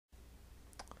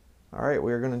All right,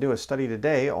 we are going to do a study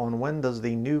today on when does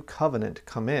the new covenant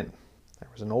come in. There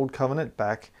was an old covenant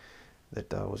back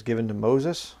that was given to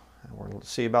Moses, and we're going to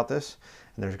see about this.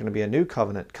 And there's going to be a new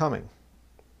covenant coming.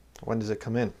 When does it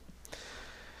come in?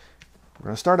 We're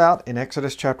going to start out in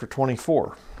Exodus chapter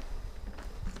 24.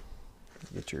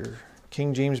 Get your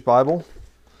King James Bible.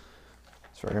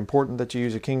 It's very important that you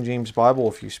use a King James Bible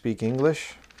if you speak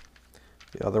English.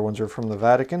 The other ones are from the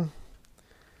Vatican.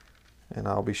 And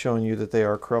I'll be showing you that they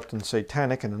are corrupt and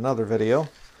satanic in another video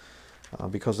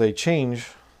because they change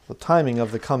the timing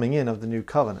of the coming in of the new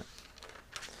covenant.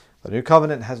 The new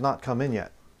covenant has not come in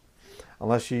yet,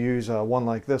 unless you use one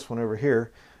like this one over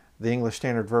here, the English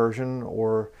Standard Version,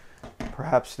 or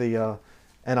perhaps the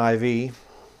NIV,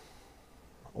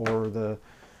 or the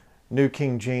New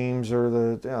King James,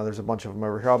 or there's a bunch of them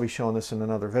over here. I'll be showing this in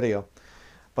another video.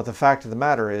 But the fact of the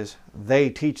matter is, they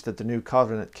teach that the new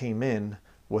covenant came in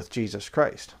with Jesus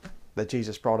Christ, that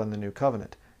Jesus brought in the new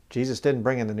covenant. Jesus didn't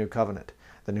bring in the new covenant.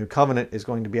 The new covenant is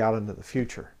going to be out into the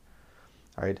future.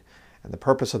 All right? And the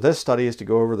purpose of this study is to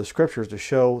go over the scriptures to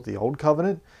show the old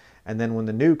covenant and then when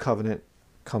the new covenant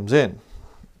comes in.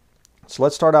 So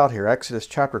let's start out here. Exodus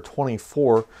chapter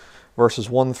 24, verses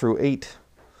 1 through 8.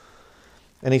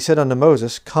 And he said unto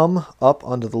Moses, Come up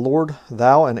unto the Lord,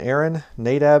 thou and Aaron,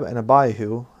 Nadab and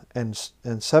Abihu, and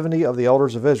 70 of the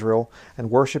elders of Israel, and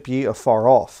worship ye afar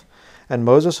off. And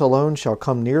Moses alone shall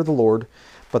come near the Lord,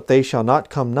 but they shall not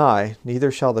come nigh,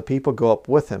 neither shall the people go up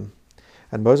with him.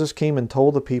 And Moses came and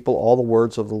told the people all the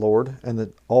words of the Lord,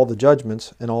 and all the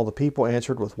judgments, and all the people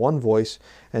answered with one voice,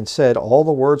 and said, All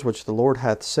the words which the Lord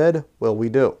hath said will we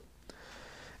do.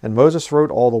 And Moses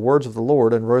wrote all the words of the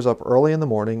Lord, and rose up early in the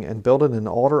morning, and builded an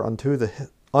altar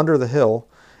under the hill,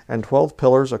 and 12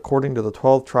 pillars according to the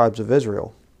 12 tribes of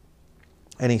Israel.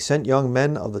 And he sent young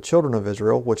men of the children of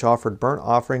Israel, which offered burnt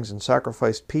offerings and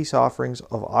sacrificed peace offerings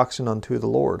of oxen unto the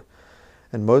Lord.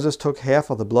 And Moses took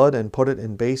half of the blood and put it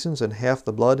in basins, and half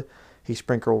the blood he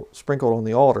sprinkled on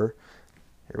the altar.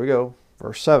 Here we go,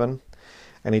 verse 7.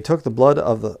 And he took the blood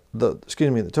of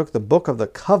took the book of the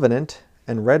covenant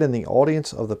and read in the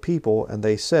audience of the people, and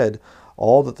they said,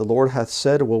 All that the Lord hath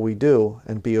said will we do,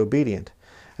 and be obedient.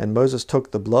 And Moses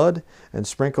took the blood and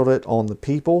sprinkled it on the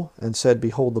people, and said,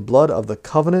 Behold the blood of the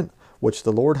covenant which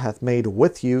the Lord hath made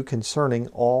with you concerning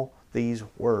all these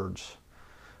words.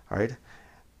 All right,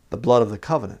 the blood of the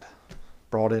covenant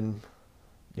brought in.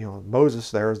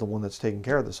 Moses there is the one that's taking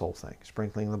care of this whole thing,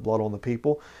 sprinkling the blood on the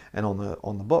people and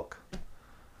on the book.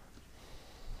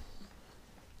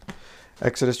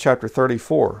 Exodus chapter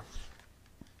 34.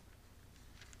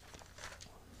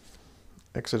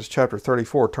 Exodus chapter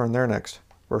 34. Turn there next.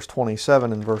 Verse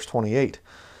 27 and verse 28.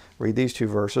 Read these two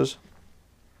verses.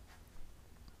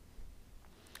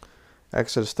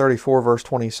 Exodus 34 verse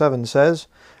 27 says,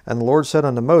 And the Lord said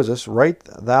unto Moses, Write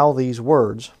thou these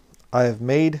words,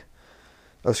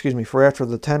 for after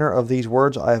the tenor of these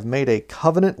words I have made a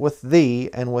covenant with thee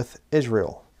and with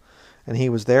Israel. And he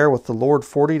was there with the Lord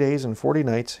 40 days and 40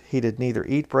 nights. He did neither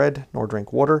eat bread nor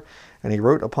drink water. And he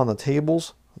wrote upon the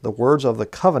tables the words of the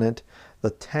covenant,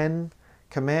 the 10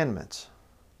 commandments.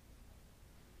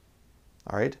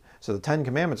 All right, so the 10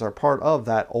 commandments are part of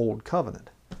that old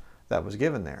covenant that was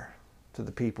given there to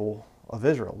the people of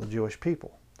Israel, the Jewish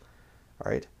people.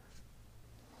 All right,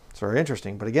 it's very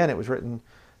interesting. But again, it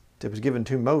was given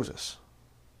to Moses,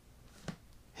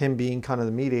 him being kind of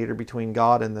the mediator between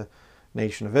God and the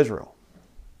nation of Israel.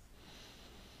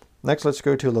 Next, let's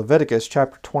go to Leviticus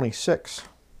chapter 26.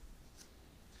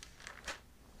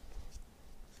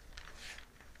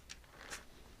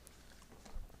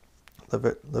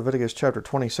 Leviticus chapter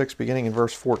 26, beginning in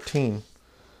verse 14.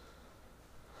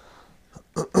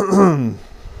 I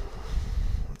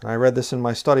read this in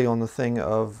my study on the thing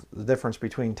of the difference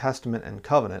between testament and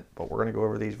covenant, but we're going to go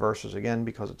over these verses again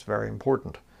because it's very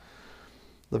important.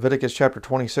 Leviticus chapter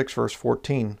 26, verse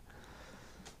 14.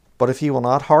 But if ye will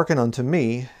not hearken unto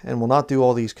me, and will not do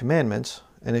all these commandments,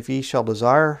 and if ye shall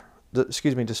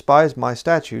despise my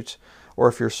statutes, or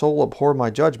if your soul abhor my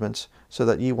judgments, so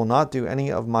that ye will not do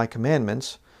any of my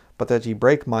commandments, but that ye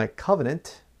break my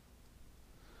covenant,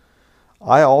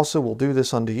 I also will do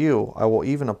this unto you. I will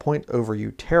even appoint over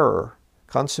you terror,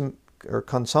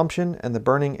 consumption, and the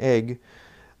burning egg,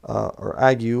 or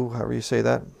ague, however you say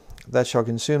that shall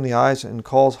consume the eyes and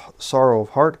cause sorrow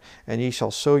of heart, and ye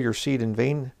shall sow your seed in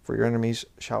vain, for your enemies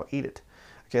shall eat it.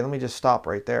 Okay, let me just stop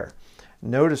right there.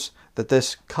 Notice that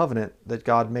this covenant that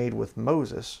God made with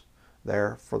Moses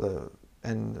there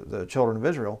and the children of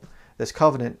Israel, this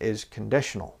covenant is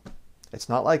conditional. It's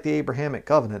not like the Abrahamic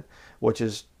covenant, which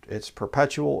is it's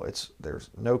perpetual. There's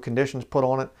no conditions put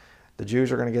on it. The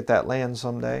Jews are going to get that land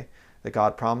someday. that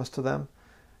God promised to them.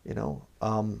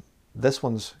 This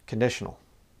one's conditional.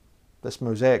 This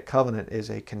Mosaic covenant is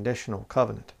a conditional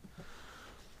covenant.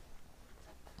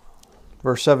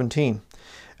 Verse 17,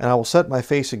 and I will set my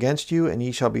face against you, and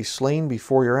ye shall be slain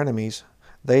before your enemies.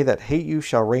 They that hate you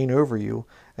shall reign over you,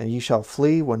 and ye shall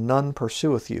flee when none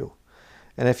pursueth you.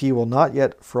 And if ye will not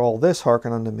yet for all this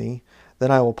hearken unto me,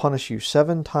 then I will punish you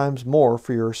 7 times more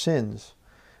for your sins.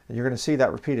 And you're going to see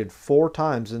that repeated 4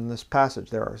 times in this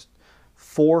passage. There are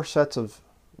 4 sets of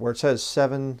where it says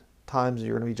 7 times,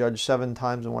 you're going to be judged 7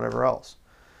 times and whatever else.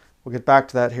 We'll get back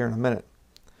to that here in a minute.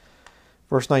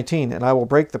 Verse 19, and I will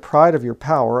break the pride of your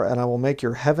power, and I will make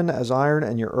your heaven as iron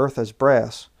and your earth as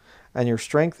brass. And your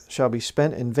strength shall be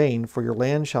spent in vain, for your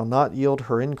land shall not yield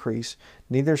her increase,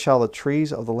 neither shall the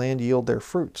trees of the land yield their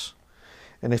fruits.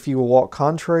 And if you will walk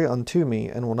contrary unto me,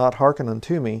 and will not hearken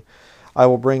unto me, I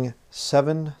will bring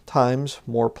 7 times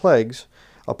more plagues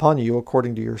upon you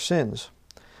according to your sins.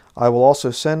 I will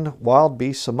also send wild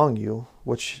beasts among you,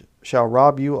 which shall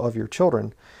rob you of your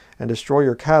children, and destroy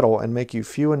your cattle, and make you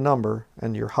few in number,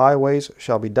 and your highways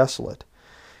shall be desolate.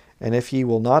 And if ye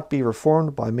will not be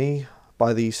reformed by me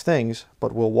by these things,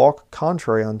 but will walk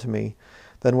contrary unto me,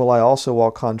 then will I also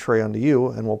walk contrary unto you,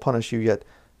 and will punish you yet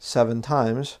 7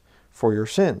 times for your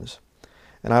sins.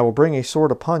 And I will bring a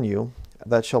sword upon you,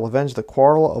 that shall avenge the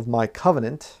quarrel of my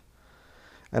covenant.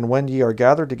 And when ye are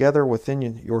gathered together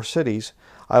within your cities,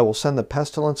 I will send the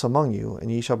pestilence among you,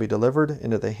 and ye shall be delivered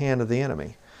into the hand of the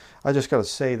enemy. I just got to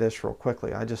say this real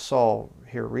quickly. I just saw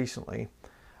here recently,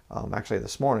 actually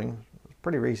this morning,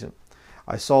 pretty recent,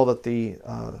 I saw that the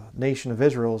nation of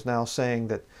Israel is now saying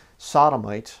that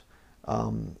sodomites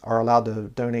are allowed to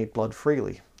donate blood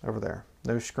freely over there.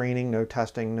 No screening, no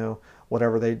testing, no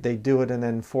whatever. They do it, and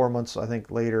then 4 months, I think,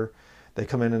 later, they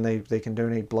come in and they can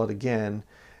donate blood again.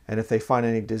 And if they find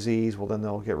any disease, well, then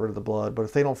they'll get rid of the blood. But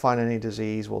if they don't find any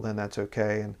disease, well, then that's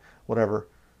okay, and whatever.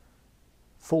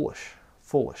 Foolish.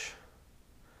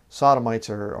 Sodomites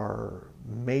are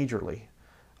majorly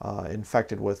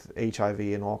infected with HIV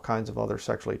and all kinds of other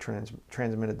sexually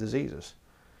transmitted diseases.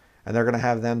 And they're going to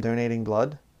have them donating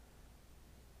blood?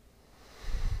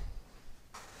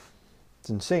 It's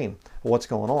insane. What's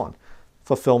going on?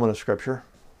 Fulfillment of Scripture.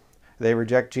 They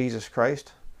reject Jesus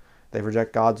Christ. They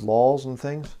reject God's laws and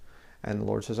things. And the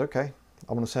Lord says, okay,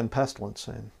 I'm going to send pestilence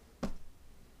in.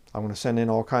 I'm going to send in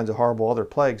all kinds of horrible other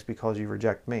plagues because you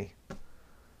reject me.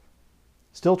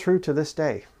 Still true to this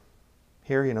day.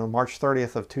 Here, March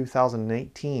 30th of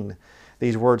 2018,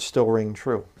 these words still ring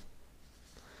true.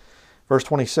 Verse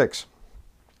 26,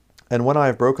 and when I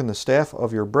have broken the staff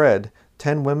of your bread,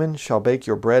 10 women shall bake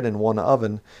your bread in one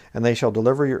oven, and they shall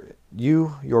deliver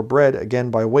you your bread again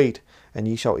by weight, and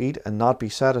ye shall eat and not be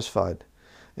satisfied.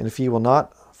 And if ye will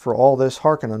not for all this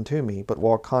hearken unto me, but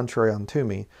walk contrary unto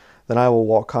me, then I will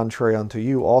walk contrary unto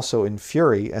you also in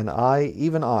fury, and I,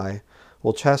 even I,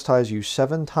 will chastise you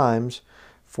 7 times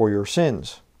for your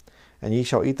sins. And ye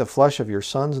shall eat the flesh of your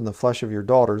sons, and the flesh of your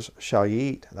daughters shall ye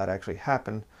eat. That actually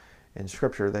happened in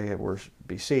Scripture. They were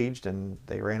besieged, and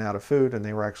they ran out of food, and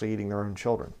they were actually eating their own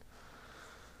children.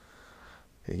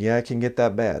 Yeah, it can get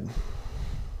that bad.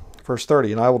 Verse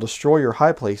 30, and I will destroy your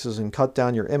high places, and cut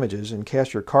down your images, and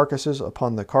cast your carcasses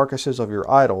upon the carcasses of your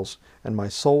idols, and my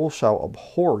soul shall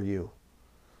abhor you.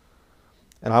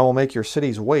 And I will make your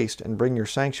cities waste, and bring your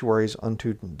sanctuaries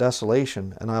unto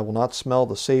desolation, and I will not smell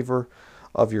the savor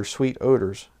of your sweet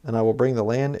odors. And I will bring the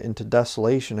land into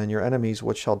desolation, and your enemies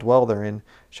which shall dwell therein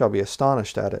shall be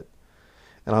astonished at it.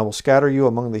 And I will scatter you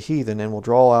among the heathen, and will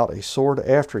draw out a sword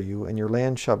after you, and your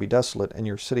land shall be desolate, and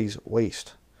your cities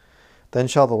waste. Then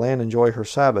shall the land enjoy her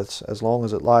Sabbaths, as long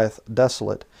as it lieth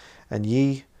desolate, and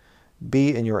ye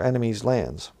be in your enemies'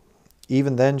 lands.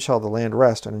 Even then shall the land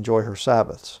rest, and enjoy her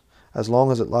Sabbaths. As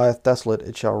long as it lieth desolate,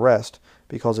 it shall rest,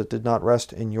 because it did not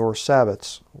rest in your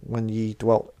Sabbaths, when ye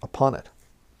dwelt upon it.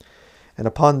 And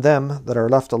upon them that are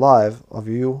left alive of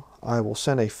you I will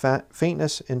send a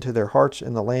faintness into their hearts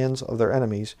in the lands of their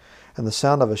enemies, and the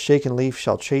sound of a shaken leaf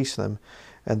shall chase them,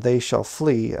 and they shall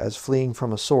flee as fleeing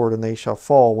from a sword, and they shall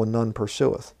fall when none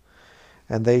pursueth.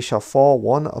 And they shall fall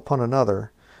one upon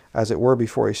another, as it were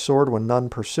before a sword when none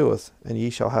pursueth, and ye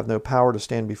shall have no power to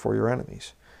stand before your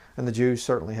enemies. And the Jews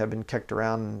certainly have been kicked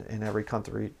around in every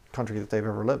country that they've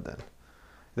ever lived in.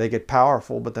 They get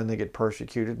powerful, but then they get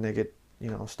persecuted, and they get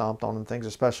stomped on and things,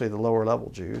 especially the lower level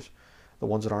Jews, the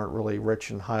ones that aren't really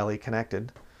rich and highly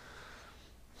connected.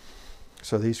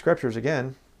 So these scriptures,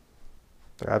 again,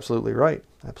 they're absolutely right,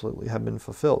 absolutely have been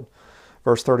fulfilled.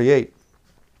 Verse 38,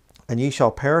 and ye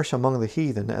shall perish among the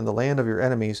heathen, and the land of your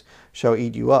enemies shall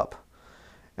eat you up.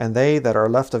 And they that are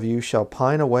left of you shall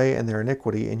pine away in their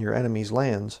iniquity in your enemies'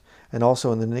 lands, and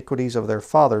also in the iniquities of their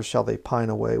fathers shall they pine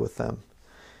away with them.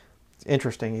 It's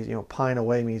interesting, you know, pine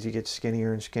away means you get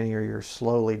skinnier and skinnier, you're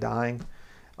slowly dying.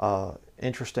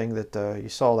 Interesting that you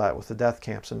saw that with the death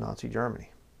camps in Nazi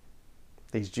Germany.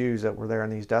 These Jews that were there in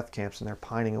these death camps, and they're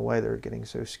pining away, they're getting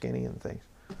so skinny and things.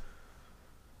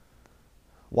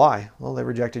 Why? Well, they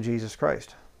rejected Jesus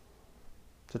Christ.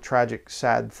 It's a tragic,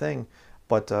 sad thing,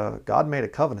 but God made a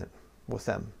covenant with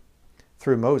them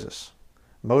through Moses.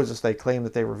 Moses, they claim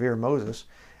that they revere Moses,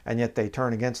 and yet they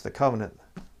turn against the covenant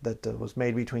that was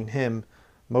made between him,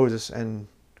 Moses, and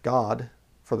God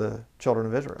for the children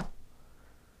of Israel.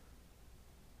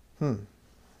 A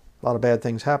lot of bad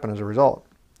things happen as a result.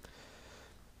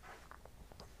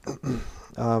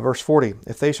 Verse 40,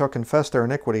 if they shall confess their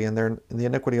iniquity and the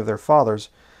iniquity of their fathers,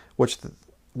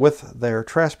 with their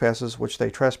trespasses which they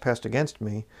trespassed against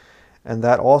me, and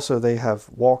that also they have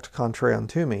walked contrary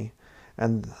unto me,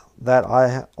 and that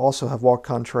I also have walked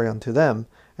contrary unto them,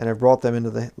 and have brought them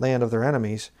into the land of their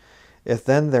enemies, if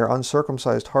then their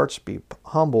uncircumcised hearts be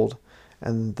humbled,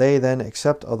 and they then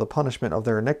accept of the punishment of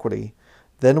their iniquity,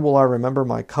 then will I remember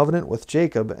my covenant with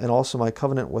Jacob, and also my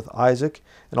covenant with Isaac,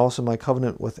 and also my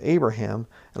covenant with Abraham,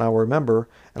 and I will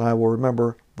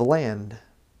remember the land.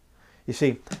 You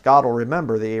see, God will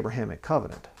remember the Abrahamic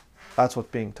covenant. That's what's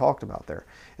being talked about there.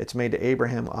 It's made to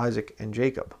Abraham, Isaac, and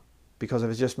Jacob. Because if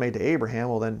it's just made to Abraham,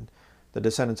 well then the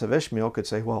descendants of Ishmael could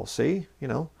say, well, see, you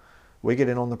know, we get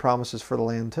in on the promises for the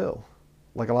land too.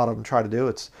 Like a lot of them try to do,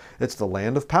 it's the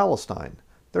land of Palestine.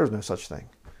 There's no such thing.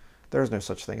 There is no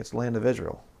such thing. It's the land of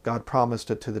Israel. God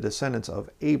promised it to the descendants of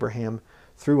Abraham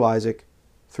through Isaac,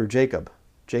 through Jacob.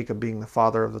 Jacob being the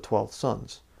father of the 12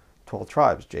 sons, 12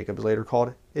 tribes. Jacob is later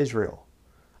called Israel.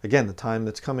 Again, the time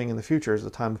that's coming in the future is the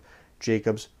time of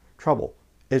Jacob's trouble,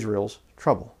 Israel's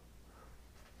trouble.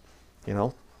 You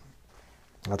know,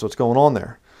 that's what's going on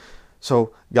there.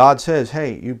 So God says,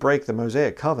 hey, you break the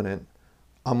Mosaic covenant,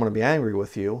 I'm going to be angry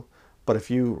with you. But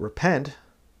if you repent,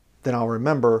 then I'll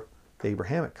remember the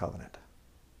Abrahamic covenant.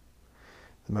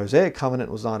 The Mosaic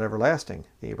covenant was not everlasting.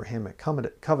 The Abrahamic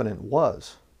covenant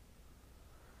was.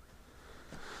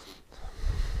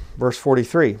 Verse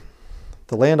 43.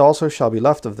 The land also shall be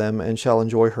left of them, and shall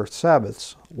enjoy her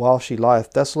Sabbaths, while she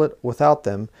lieth desolate without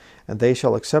them, and they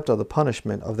shall accept of the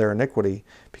punishment of their iniquity,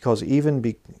 because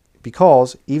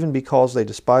because they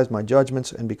despised my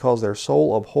judgments, and because their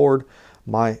soul abhorred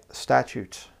my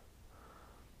statutes.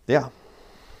 Yeah.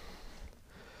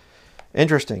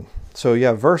 Interesting. So you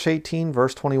have verse 18,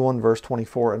 verse 21, verse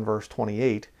 24, and verse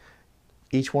 28.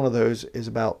 Each one of those is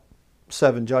about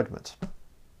 7 judgments.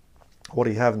 What do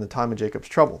you have in the time of Jacob's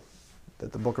trouble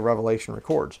that the book of Revelation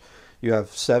records? You have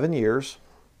 7 years,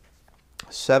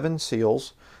 7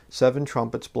 seals, 7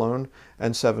 trumpets blown,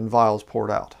 and 7 vials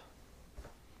poured out.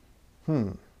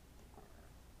 How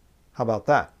about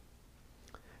that?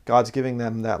 God's giving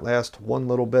them that last one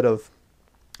little bit of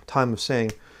time of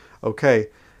saying, okay,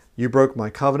 you broke my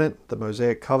covenant, the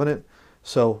Mosaic covenant,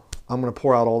 so I'm going to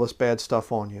pour out all this bad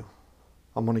stuff on you.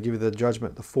 I'm going to give you the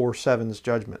judgment, the 4 sevens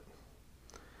judgment.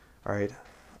 All right?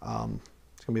 It's going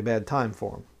to be a bad time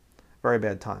for them. Very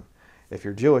bad time. If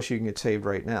you're Jewish, you can get saved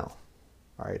right now.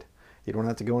 All right? You don't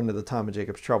have to go into the time of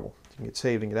Jacob's trouble. You can get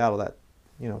saved and get out of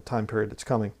that, time period that's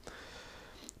coming.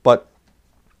 But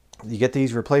you get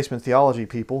these replacement theology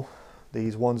people,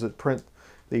 these ones that print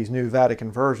these new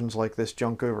Vatican versions like this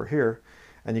junk over here,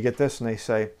 and you get this and they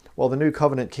say, well, the new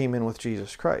covenant came in with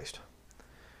Jesus Christ.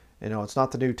 It's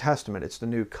not the New Testament, it's the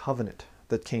new covenant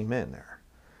that came in there.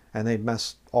 And they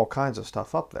mess all kinds of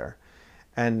stuff up there.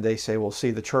 And they say, well, see,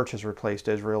 the church has replaced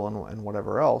Israel and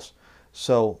whatever else.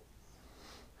 So,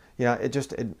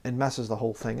 it messes the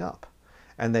whole thing up.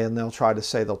 And then they'll try to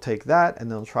say, they'll take that,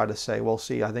 and they'll try to say, well,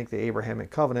 see, I think the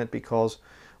Abrahamic covenant, because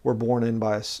we're born in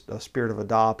by a spirit of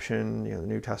adoption. The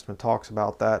New Testament talks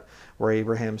about that. We're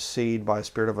Abraham's seed by a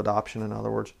spirit of adoption, in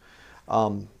other words.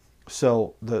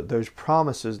 So those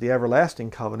promises, the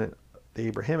everlasting covenant, the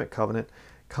Abrahamic covenant,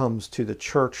 comes to the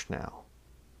church now.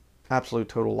 Absolute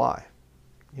total lie.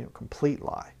 Complete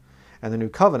lie. And the new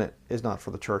covenant is not for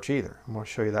the church either. I'm going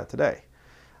to show you that today.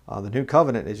 The new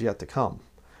covenant is yet to come.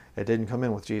 It didn't come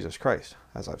in with Jesus Christ,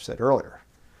 as I've said earlier.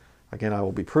 Again, I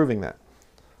will be proving that.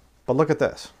 But look at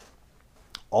this.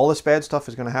 All this bad stuff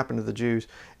is going to happen to the Jews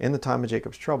in the time of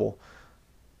Jacob's trouble.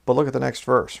 But look at the next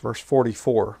verse, verse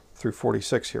 44 through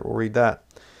 46 here. We'll read that.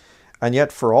 And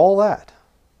yet for all that,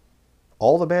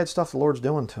 all the bad stuff the Lord's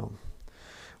doing to them,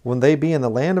 when they be in the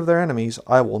land of their enemies,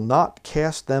 I will not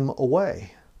cast them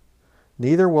away.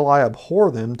 Neither will I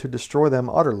abhor them to destroy them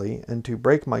utterly, and to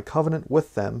break my covenant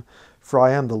with them, for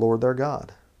I am the Lord their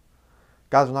God.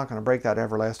 God's not going to break that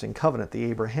everlasting covenant, the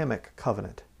Abrahamic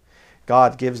covenant.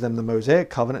 God gives them the Mosaic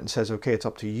covenant and says, okay, it's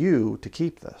up to you to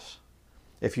keep this.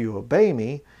 If you obey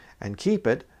me and keep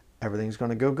it, everything's going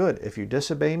to go good. If you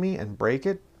disobey me and break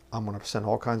it, I'm going to send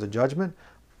all kinds of judgment.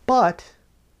 But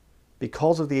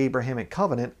because of the Abrahamic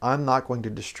covenant, I'm not going to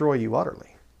destroy you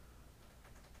utterly.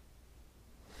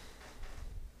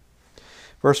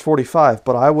 Verse 45,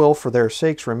 but I will for their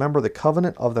sakes remember the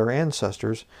covenant of their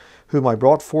ancestors, whom I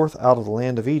brought forth out of the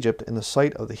land of Egypt in the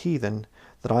sight of the heathen,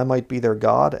 that I might be their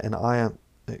God, and I am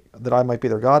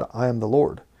the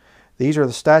Lord. These are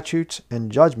the statutes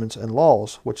and judgments and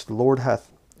laws which the Lord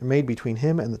hath made between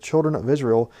him and the children of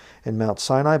Israel in Mount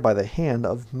Sinai by the hand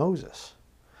of Moses.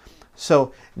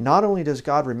 So not only does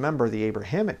God remember the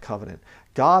Abrahamic covenant,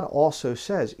 God also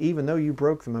says, even though you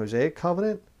broke the Mosaic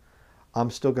covenant, I'm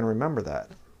still going to remember that.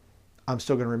 I'm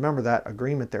still going to remember that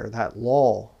agreement there, that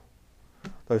law,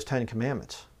 those 10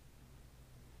 commandments.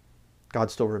 God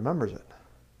still remembers it.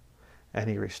 And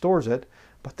he restores it,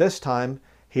 but this time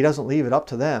he doesn't leave it up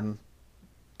to them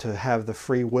to have the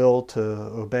free will to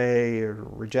obey or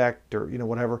reject or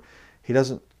whatever. He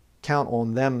doesn't count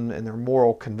on them and their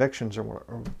moral convictions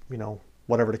or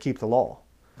whatever to keep the law.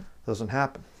 It doesn't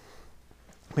happen.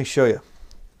 Let me show you.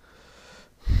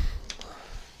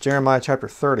 Jeremiah chapter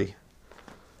 30.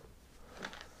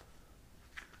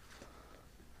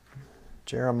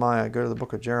 Jeremiah, go to the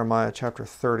book of Jeremiah chapter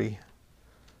 30.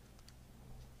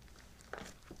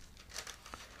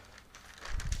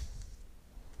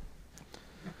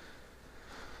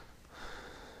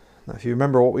 Now, if you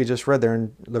remember what we just read there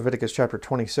in Leviticus chapter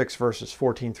 26, verses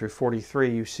 14 through 43,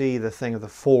 you see the thing of the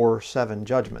 4-7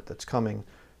 judgment that's coming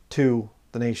to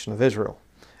the nation of Israel.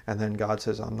 And then God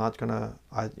says, I'm not going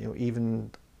to, even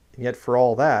yet for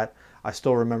all that, I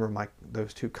still remember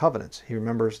those 2 covenants. He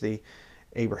remembers the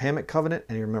Abrahamic covenant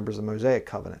and he remembers the Mosaic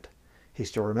covenant. He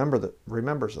still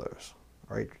remembers those,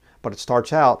 right? But it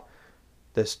starts out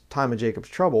this time of Jacob's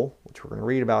trouble, which we're going to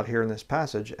read about here in this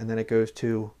passage, and then it goes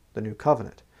to the new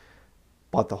covenant.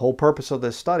 But the whole purpose of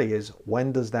this study is,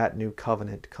 when does that new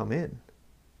covenant come in?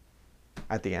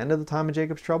 At the end of the time of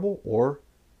Jacob's trouble or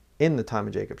in the time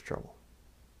of Jacob's trouble?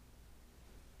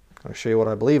 I'll show you what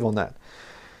I believe on that.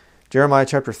 Jeremiah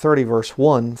chapter 30, verse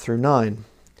 1 through 9.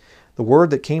 The word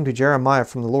that came to Jeremiah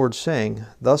from the Lord, saying,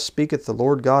 Thus speaketh the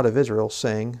Lord God of Israel,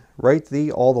 saying, Write thee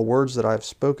all the words that I have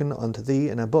spoken unto thee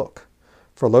in a book.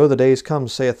 For lo, the days come,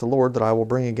 saith the Lord, that I will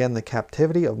bring again the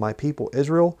captivity of my people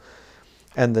Israel,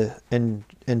 and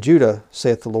Judah,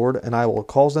 saith the Lord, and I will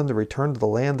cause them to return to the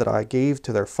land that I gave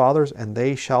to their fathers, and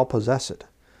they shall possess it.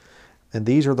 And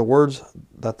these are the words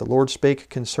that the Lord spake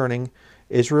concerning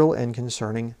Israel and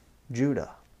concerning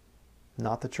Judah.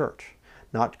 Not the church,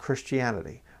 not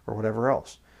Christianity, or whatever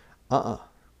else.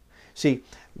 See,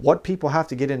 what people have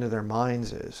to get into their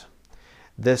minds is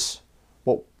this,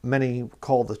 what many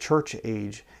call the church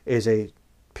age, is a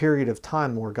period of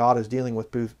time where God is dealing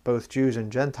with both Jews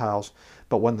and Gentiles.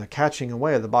 But when the catching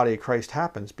away of the body of Christ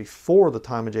happens before the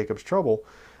time of Jacob's trouble,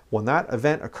 when that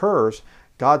event occurs,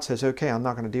 God says, okay, I'm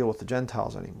not going to deal with the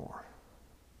Gentiles anymore.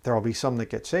 There will be some that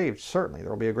get saved, certainly. There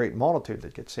will be a great multitude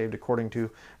that gets saved according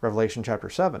to Revelation chapter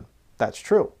 7. That's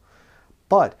true.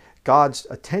 But God's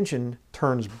attention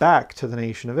turns back to the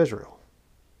nation of Israel.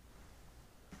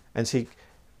 And see,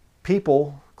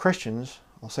 people, Christians,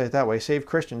 I'll say it that way, saved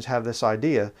Christians have this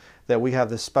idea that we have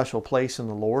this special place in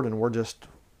the Lord and we're just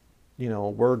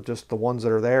the ones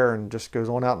that are there, and just goes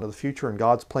on out into the future, and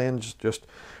God's plans just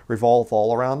revolve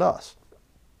all around us.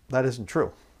 That isn't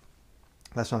true.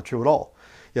 That's not true at all.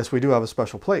 Yes, we do have a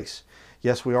special place.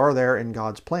 Yes, we are there in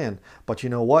God's plan. But you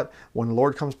know what? When the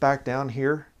Lord comes back down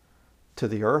here to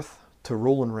the earth to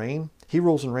rule and reign, he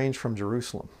rules and reigns from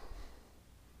Jerusalem.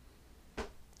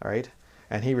 All right?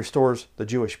 And he restores the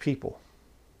Jewish people.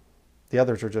 The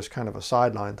others are just kind of a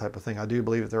sideline type of thing. I do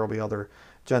believe that there will be other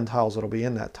Gentiles that will be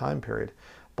in that time period.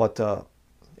 But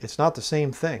it's not the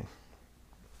same thing.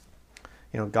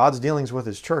 God's dealings with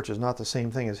his church is not the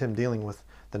same thing as him dealing with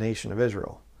the nation of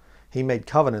Israel. He made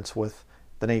covenants with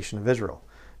the nation of Israel.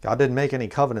 God didn't make any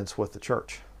covenants with the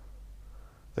church,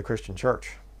 the Christian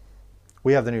church.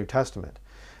 We have the New Testament.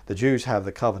 The Jews have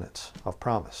the covenants of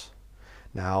promise.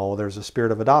 Now, there's a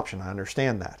spirit of adoption. I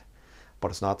understand that.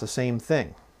 But it's not the same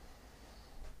thing.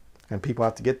 And people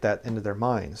have to get that into their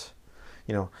minds.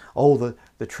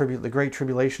 The Great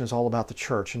Tribulation is all about the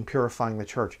church and purifying the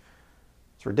church.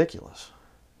 It's ridiculous.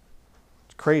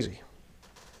 It's crazy.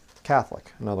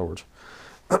 Catholic, in other words.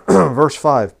 Verse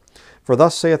 5. For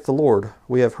thus saith the Lord,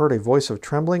 we have heard a voice of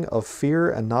trembling, of fear,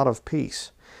 and not of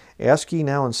peace. Ask ye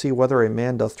now and see whether a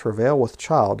man doth travail with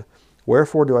child,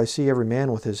 Wherefore do I see every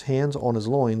man with his hands on his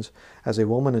loins, as a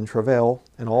woman in travail,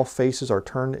 and all faces are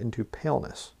turned into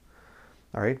paleness.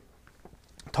 All right?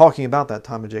 Talking about that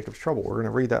time of Jacob's trouble. We're going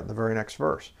to read that in the very next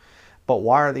verse. But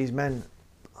why are these men,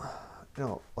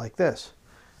 like this?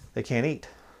 They can't eat.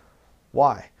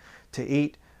 Why? To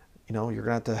eat, you're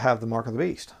going to have the mark of the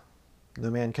beast. No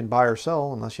man can buy or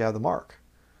sell unless you have the mark.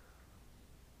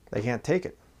 They can't take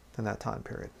it in that time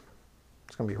period.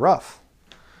 It's going to be rough.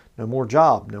 No more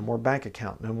job, no more bank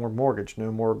account, no more mortgage,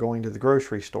 no more going to the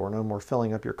grocery store, no more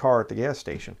filling up your car at the gas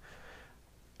station.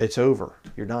 It's over.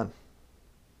 You're done.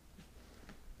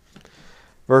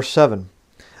 Verse 7.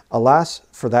 Alas,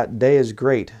 for that day is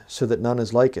great, so that none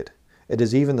is like it. It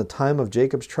is even the time of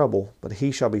Jacob's trouble, but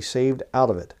he shall be saved out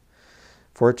of it.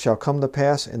 For it shall come to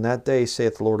pass in that day,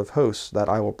 saith the Lord of hosts, that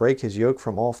I will break his yoke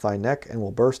from off thy neck, and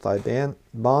will burst thy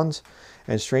bonds,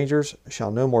 and strangers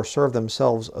shall no more serve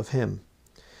themselves of him.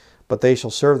 But they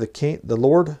shall serve the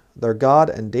Lord their God,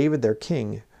 and David their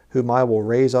king, whom I will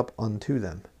raise up unto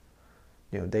them.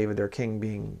 David their king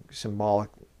being symbolic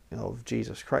of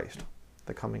Jesus Christ,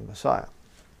 the coming Messiah.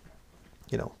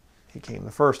 He came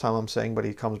the first time, I'm saying, but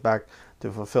he comes back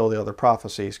to fulfill the other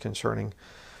prophecies concerning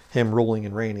him ruling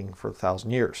and reigning for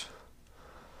 1,000 years.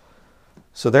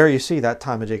 So there you see that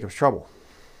time of Jacob's trouble.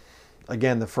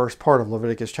 Again, the first part of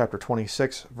Leviticus chapter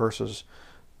 26, verses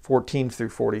 14 through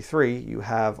 43, you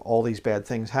have all these bad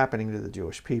things happening to the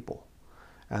Jewish people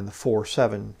and the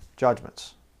 4/7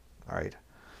 judgments. All right.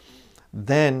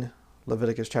 Then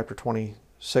Leviticus chapter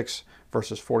 26,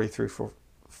 verses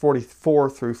 44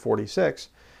 through 46,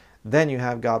 then you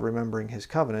have God remembering his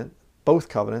covenant, both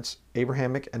covenants,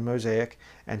 Abrahamic and Mosaic,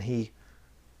 and he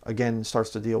again starts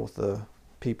to deal with the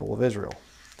people of Israel.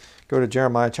 Go to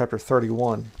Jeremiah chapter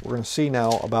 31. We're going to see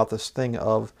now about this thing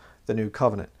of the new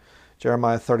covenant.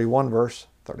 Jeremiah 31, verse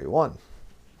 31.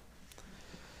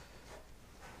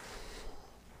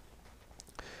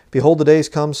 Behold, the days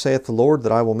come, saith the Lord,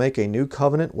 that I will make a new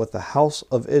covenant with the house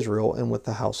of Israel and with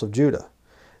the house of Judah,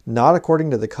 not according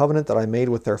to the covenant that I made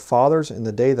with their fathers in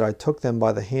the day that I took them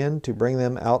by the hand to bring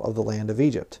them out of the land of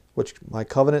Egypt, which my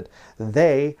covenant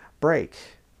they break.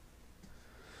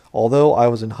 Although I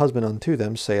was an husband unto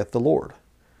them, saith the Lord.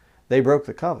 They broke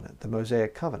the covenant, the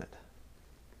Mosaic covenant.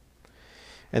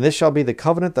 And this shall be the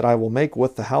covenant that I will make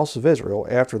with the house of Israel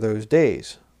after those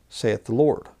days, saith the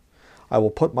Lord. I will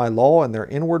put my law in their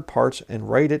inward parts and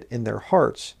write it in their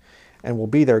hearts, and will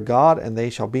be their God, and they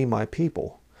shall be my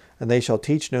people. And they shall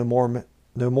teach no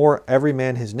more every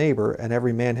man his neighbor, and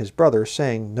every man his brother,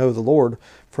 saying, Know the Lord,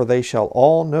 for they shall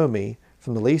all know me,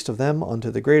 from the least of them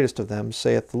unto the greatest of them,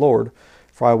 saith the Lord.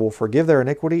 For I will forgive their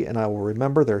iniquity, and I will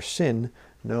remember their sin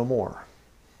no more.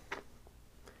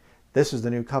 This is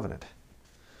the new covenant.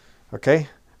 Okay?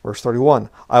 Verse 31.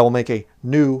 I will make a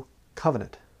new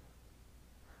covenant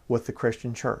with the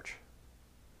Christian church.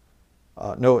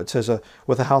 No, it says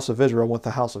with the house of Israel and with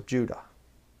the house of Judah.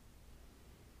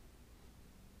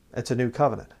 It's a new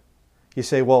covenant. You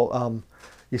say, well,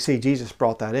 you see Jesus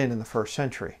brought that in the first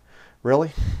century.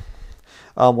 Really?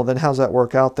 Well, then how's that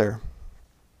work out there?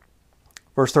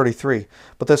 Verse 33,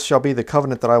 But this shall be the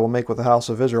covenant that I will make with the house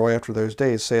of Israel after those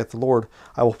days, saith the Lord.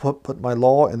 I will put my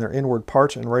law in their inward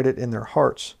parts and write it in their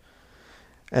hearts.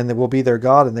 And they will be their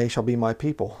God, and they shall be my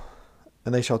people.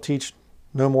 And they shall teach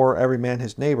no more every man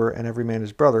his neighbor and every man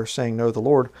his brother, saying, Know the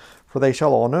Lord, for they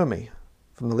shall all know me.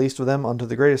 From the least of them unto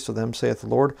the greatest of them, saith the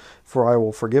Lord, for I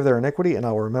will forgive their iniquity, and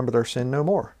I will remember their sin no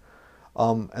more.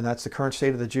 And that's the current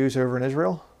state of the Jews over in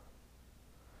Israel.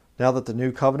 Now that the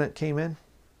new covenant came in.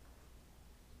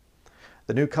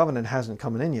 The new covenant hasn't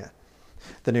come in yet.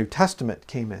 The New Testament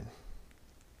came in.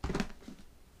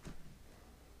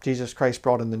 Jesus Christ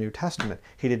brought in the New Testament.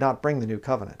 He did not bring the new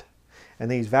covenant.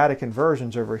 And these Vatican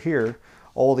versions over here,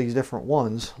 all these different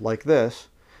ones like this,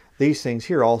 these things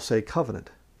here all say covenant.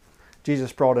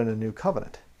 Jesus brought in a new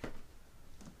covenant.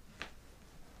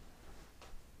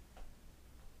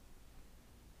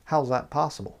 How's that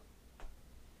possible?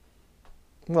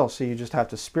 Well, see, you just have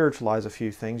to spiritualize a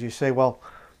few things. You say, well,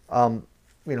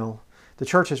 the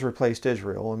church has replaced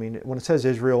Israel. I mean, when it says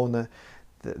Israel in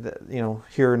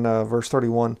here in verse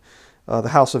 31, the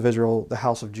house of Israel, the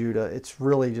house of Judah, it's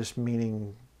really just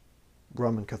meaning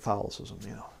Roman Catholicism,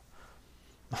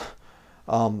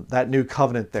 that new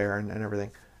covenant there and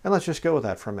everything. And let's just go with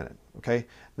that for a minute, okay?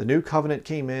 The new covenant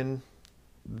came in,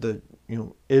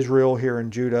 Israel here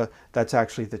in Judah, that's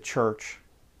actually the church,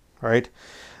 all right?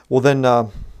 Well, then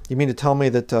you mean to tell me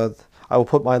that I will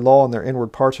put my law in their inward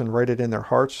parts and write it in their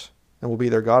hearts, and will be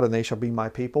their God, and they shall be my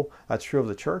people? That's true of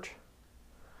the church?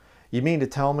 You mean to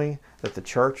tell me that the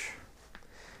church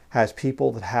has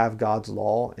people that have God's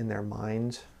law in their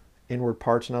minds, inward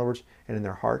parts, in other words, and in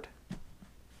their heart?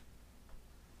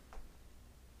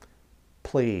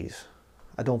 Please.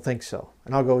 I don't think so.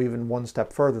 And I'll go even one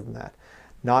step further than that.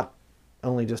 Not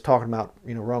only just talking about,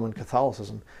 Roman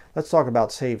Catholicism. Let's talk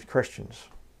about saved Christians.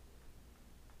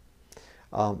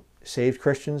 Saved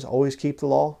Christians always keep the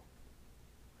law.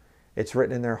 It's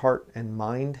written in their heart and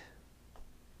mind.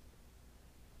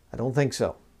 I don't think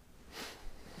so.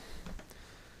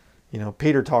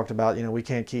 Peter talked about, we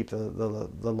can't keep the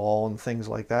law and things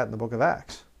like that in the book of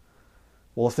Acts.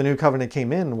 Well, if the new covenant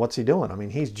came in, what's he doing? I mean,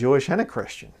 he's Jewish and a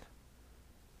Christian.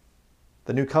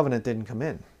 The new covenant didn't come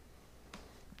in.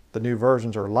 The new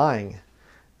versions are lying.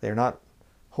 They're not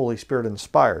Holy Spirit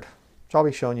inspired, which I'll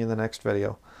be showing you in the next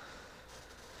video.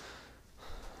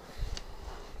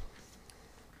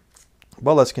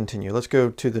 Well, let's continue. Let's go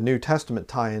to the New Testament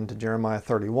tie-in to Jeremiah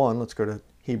 31. Let's go to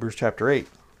Hebrews chapter 8.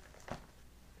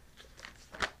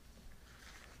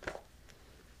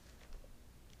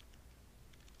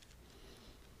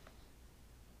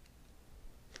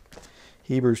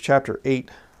 Hebrews chapter 8,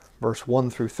 verse 1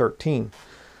 through 13.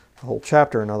 The whole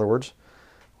chapter, in other words.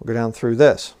 We'll go down through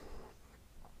this.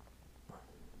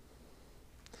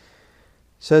 It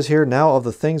says here, now of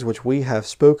the things which we have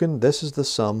spoken, this is the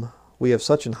sum. We have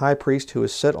such an high priest who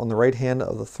is set on the right hand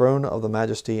of the throne of the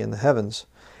majesty in the heavens,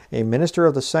 a minister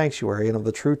of the sanctuary and of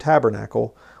the true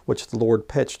tabernacle, which the Lord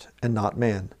pitched, and not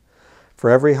man. For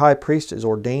every high priest is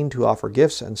ordained to offer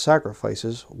gifts and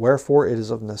sacrifices, wherefore it is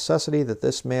of necessity that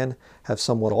this man have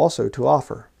somewhat also to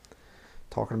offer.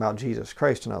 Talking about Jesus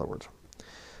Christ, in other words.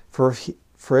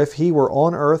 For if he were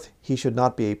on earth, he should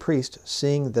not be a priest,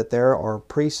 seeing that there are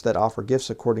priests that offer gifts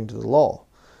according to the law,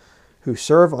 who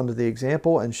serve under the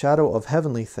example and shadow of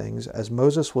heavenly things, as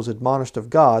Moses was admonished of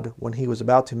God when he was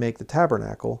about to make the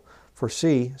tabernacle. For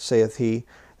see, saith he,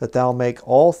 that thou make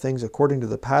all things according to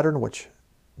the pattern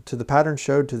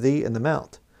showed to thee in the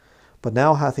mount. But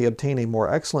now hath he obtained a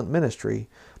more excellent ministry,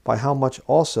 by how much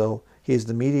also he is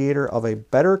the mediator of a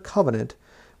better covenant,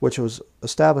 which was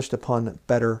established upon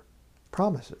better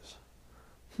promises.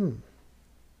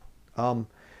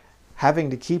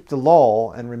 Having to keep the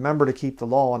law and remember to keep the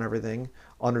law and everything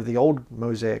under the old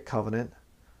Mosaic covenant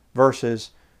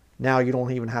versus now you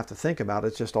don't even have to think about it.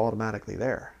 It's just automatically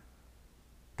there.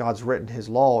 God's written his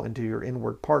law into your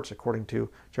inward parts according to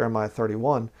Jeremiah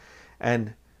 31,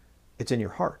 and it's in your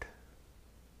heart.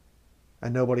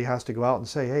 And nobody has to go out and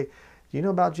say, hey, do you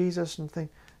know about Jesus and thing?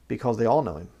 Because they all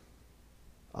know him.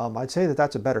 I'd say that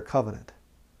that's a better covenant.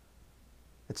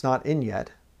 It's not in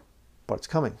yet, but it's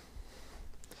coming.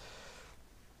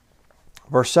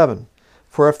 Verse 7,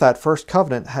 for if that first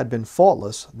covenant had been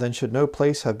faultless, then should no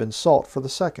place have been sought for the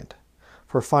second.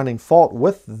 For finding fault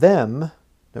with them,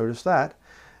 notice that,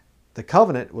 the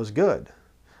covenant was good,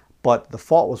 but the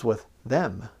fault was with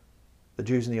them, the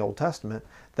Jews in the Old Testament,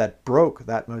 that broke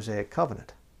that Mosaic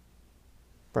covenant.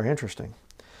 Very interesting.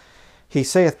 He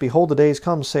saith, behold, the days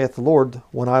come, saith the Lord,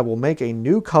 when I will make a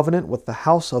new covenant with the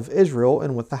house of Israel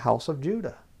and with the house of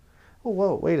Judah. Oh,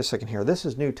 whoa, wait a second here. This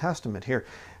is New Testament here.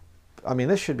 I mean,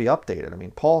 this should be updated. I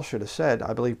mean, Paul should have said,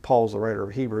 I believe Paul's the writer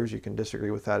of Hebrews. You can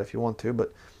disagree with that if you want to,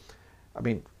 but I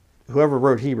mean, whoever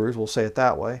wrote Hebrews, will say it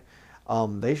that way.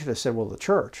 They should have said, well, the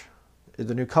church,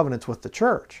 the new covenant's with the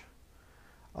church.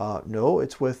 No,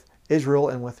 it's with Israel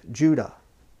and with Judah,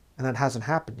 and that hasn't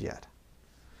happened yet.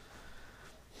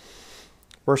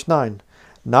 Verse 9,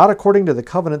 not according to the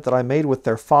covenant that I made with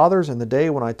their fathers in the day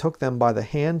when I took them by the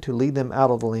hand to lead them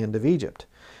out of the land of Egypt,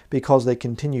 because they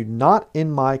continued not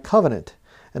in my covenant,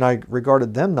 and I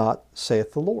regarded them not,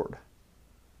 saith the Lord.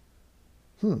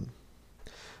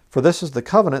 For this is the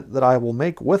covenant that I will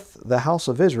make with the house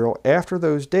of Israel after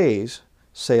those days,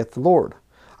 saith the Lord.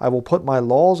 I will put my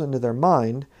laws into their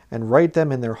mind, and write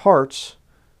them in their hearts.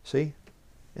 See?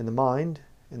 In the mind,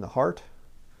 in the heart.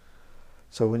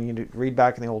 So when you read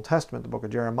back in the Old Testament, the book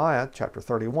of Jeremiah, chapter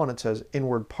 31, it says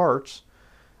inward parts.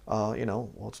 Well,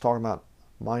 it's talking about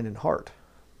mind and heart.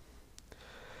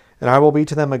 And I will be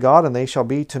to them a God, and they shall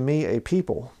be to me a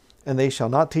people. And they shall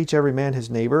not teach every man his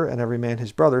neighbor, and every man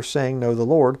his brother, saying, know the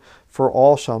Lord, for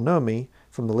all shall know me,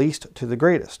 from the least to the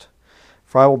greatest.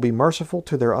 For I will be merciful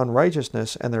to their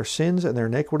unrighteousness, and their sins and their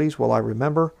iniquities will I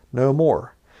remember no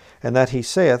more. And that he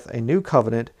saith, a new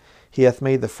covenant, he hath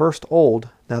made the first old.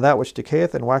 Now that which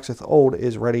decayeth and waxeth old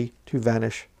is ready to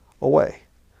vanish away.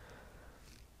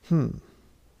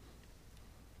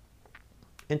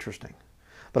 Interesting.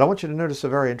 But I want you to notice a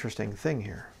very interesting thing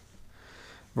here.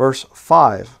 Verse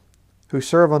 5, who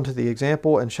serve unto the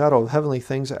example and shadow of heavenly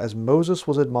things, as Moses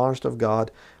was admonished of God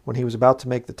when he was about to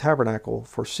make the tabernacle.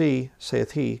 For see,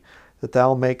 saith he, that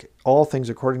thou make all things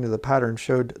according to the pattern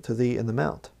showed to thee in the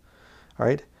mount. All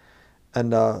right?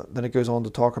 And then it goes on to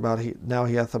talk about now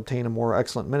he hath obtained a more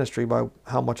excellent ministry, by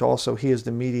how much also he is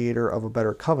the mediator of a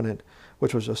better covenant,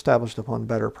 which was established upon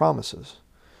better promises.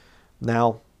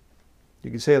 Now,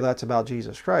 you could say that's about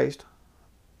Jesus Christ,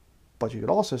 but you could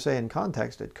also say in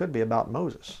context it could be about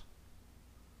Moses.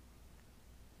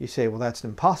 You say, well, that's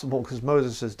impossible because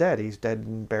Moses is dead. He's dead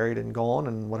and buried and gone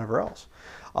and whatever else.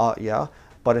 Yeah,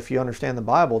 but if you understand the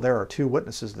Bible, there are two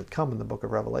witnesses that come in the book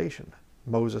of Revelation.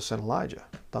 Moses and Elijah.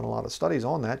 Done a lot of studies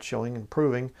on that, showing and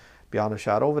proving beyond a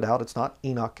shadow of a doubt it's not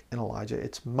Enoch and Elijah,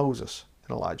 it's Moses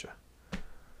and Elijah.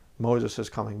 Moses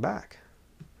is coming back.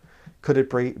 Could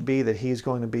it be that he's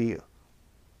going to be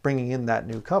bringing in that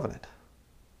new covenant?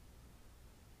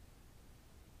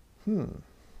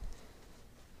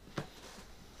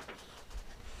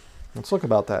 Let's look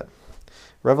about that.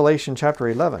 Revelation chapter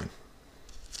 11.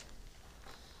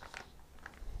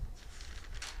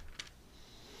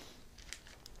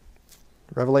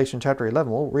 Revelation chapter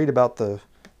 11. We'll read about the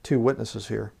two witnesses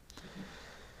here.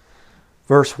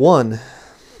 Verse 1.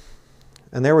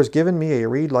 And there was given me a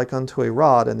reed like unto a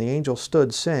rod, and the angel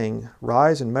stood, saying,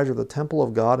 Rise and measure the temple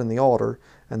of God and the altar,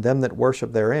 and them that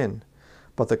worship therein.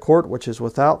 But the court which is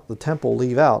without the temple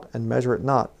leave out, and measure it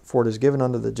not, for it is given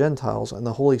unto the Gentiles, and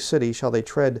the holy city shall they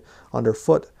tread under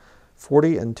foot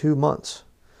 42 months.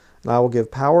 And I will give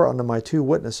power unto my two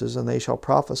witnesses, and they shall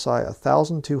prophesy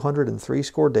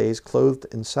 1,260 days, clothed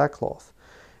in sackcloth.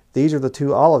 These are the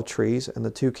two olive trees and the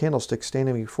two candlesticks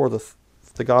standing before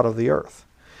the God of the earth.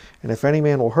 And if any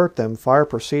man will hurt them, fire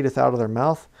proceedeth out of their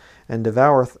mouth, and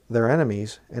devoureth their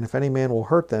enemies. And if any man will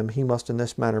hurt them, he must in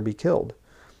this manner be killed.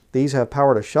 These have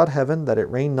power to shut heaven, that it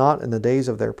rain not in the days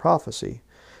of their prophecy,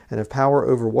 and have power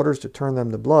over waters to turn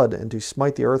them to blood, and to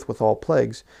smite the earth with all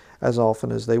plagues, as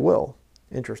often as they will.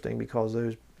 Interesting, because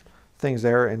those things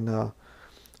there in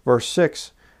verse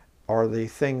 6 are the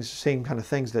same kind of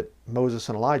things that Moses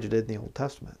and Elijah did in the Old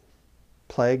Testament.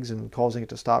 Plagues and causing it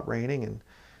to stop raining and,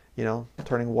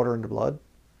 turning water into blood.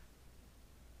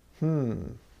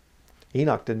 Enoch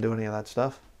didn't do any of that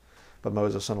stuff, but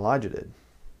Moses and Elijah did.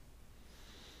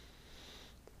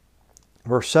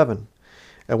 Verse 7.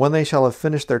 And when they shall have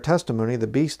finished their testimony, the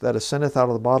beast that ascendeth out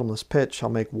of the bottomless pit shall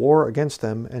make war against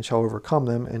them, and shall overcome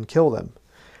them, and kill them.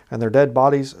 And their dead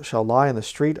bodies shall lie in the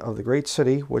street of the great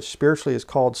city, which spiritually is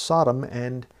called Sodom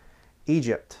and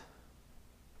Egypt.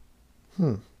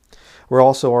 Where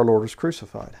also our Lord was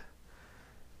crucified.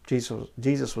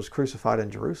 Jesus was crucified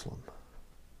in Jerusalem.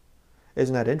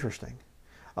 Isn't that interesting?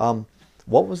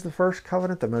 What was the first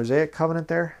covenant, the Mosaic covenant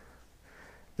there,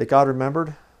 that God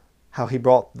remembered? How he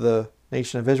brought the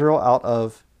nation of Israel out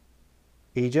of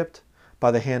Egypt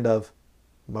by the hand of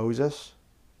Moses.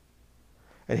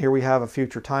 And here we have a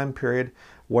future time period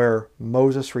where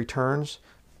Moses returns,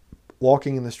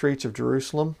 walking in the streets of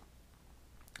Jerusalem,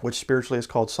 which spiritually is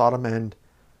called Sodom and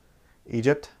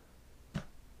Egypt.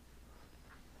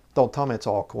 Don't tell me it's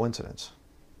all coincidence.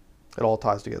 It all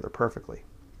ties together perfectly.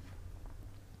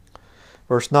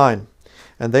 Verse 9.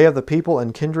 And they of the people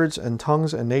and kindreds and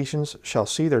tongues and nations shall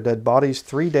see their dead bodies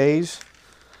 3 days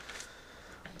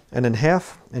and in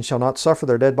half, and shall not suffer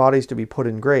their dead bodies to be put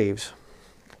in graves.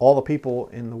 All the people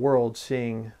in the world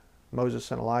seeing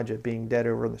Moses and Elijah being dead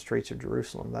over in the streets of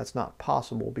Jerusalem. That's not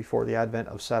possible before the advent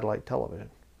of satellite television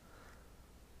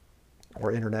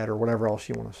or internet or whatever else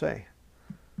you want to say.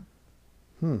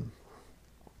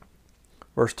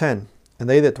 Verse 10. And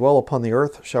they that dwell upon the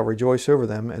earth shall rejoice over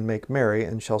them, and make merry,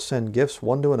 and shall send gifts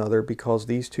one to another, because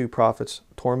these two prophets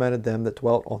tormented them that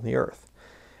dwelt on the earth.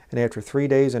 And after 3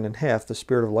 days and in half the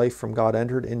Spirit of life from God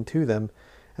entered into them,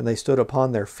 and they stood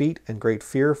upon their feet, and great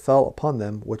fear fell upon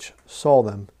them which saw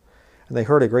them. And they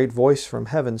heard a great voice from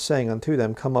heaven, saying unto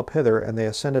them, Come up hither. And they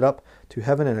ascended up to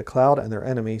heaven in a cloud, and their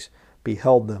enemies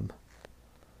beheld them.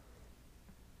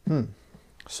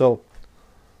 So,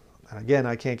 and again,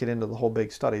 I can't get into the whole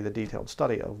big study, the detailed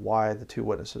study of why the two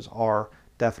witnesses are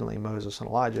definitely Moses and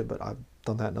Elijah, but I've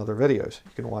done that in other videos.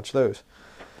 You can watch those.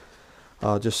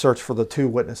 Just search for the two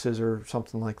witnesses or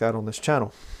something like that on this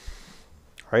channel.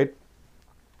 All right?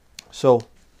 So,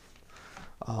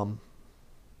 but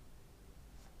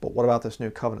what about this new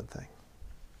covenant thing?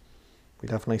 We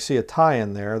definitely see a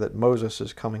tie-in there that Moses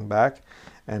is coming back,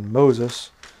 and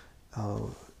Moses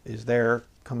is there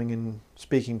coming in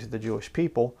speaking to the Jewish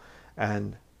people,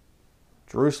 and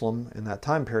Jerusalem in that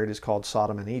time period is called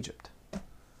Sodom and Egypt.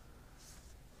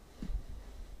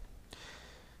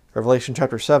 Revelation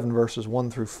chapter 7 verses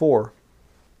 1 through 4.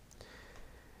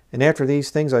 And after these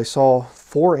things I saw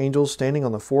 4 angels standing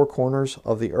on the 4 corners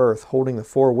of the earth, holding the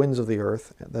 4 winds of the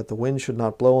earth, that the wind should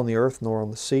not blow on the earth, nor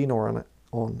on the sea, nor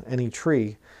on any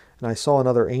tree. And I saw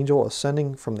another angel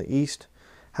ascending from the east,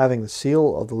 having the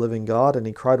seal of the living God, and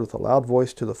he cried with a loud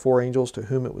voice to the 4 angels to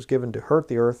whom it was given to hurt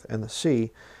the earth and the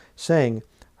sea, saying,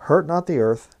 Hurt not the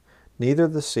earth, neither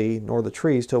the sea, nor the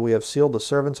trees, till we have sealed the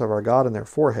servants of our God in their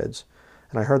foreheads.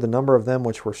 And I heard the number of them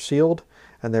which were sealed,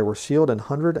 and there were sealed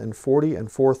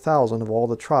 144,000 of all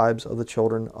the tribes of the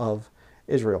children of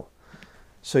Israel.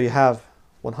 So you have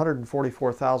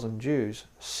 144,000 Jews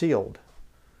sealed.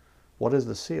 What is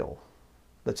the seal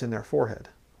that's in their forehead?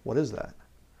 What is that?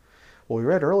 Well, we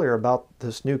read earlier about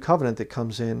this new covenant that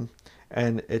comes in,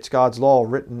 and it's God's law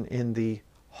written in the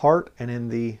heart and in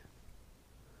the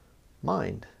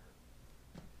mind.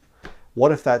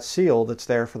 What if that seal that's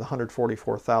there for the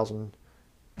 144,000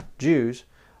 Jews,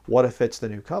 what if it's the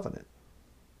new covenant?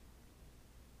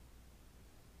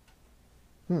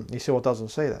 You see what doesn't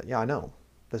say that? Yeah, I know.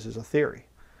 This is a theory.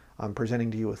 I'm presenting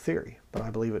to you a theory, but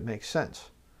I believe it makes sense.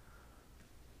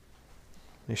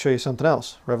 Let me show you something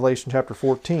else. Revelation chapter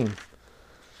 14.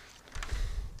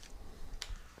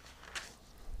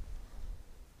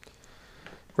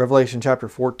 Revelation chapter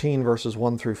 14, verses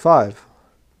 1 through 5.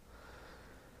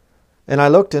 And I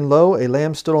looked, and lo, a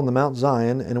Lamb stood on the Mount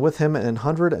Zion, and with him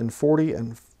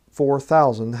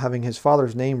 144,000, having his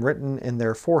Father's name written in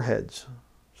their foreheads.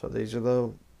 So these are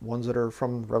the ones that are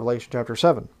from Revelation chapter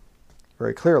 7,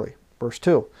 very clearly. Verse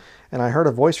 2. And I heard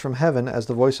a voice from heaven as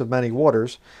the voice of many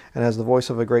waters, and as the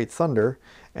voice of a great thunder.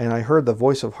 And I heard the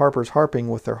voice of harpers harping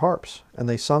with their harps. And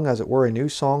they sung as it were a new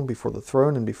song before the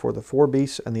throne and before the 4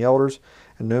 beasts and the elders.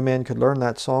 And no man could learn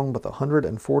that song but the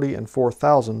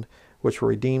 144,000 which were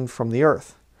redeemed from the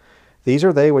earth. These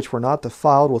are they which were not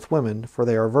defiled with women, for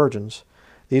they are virgins.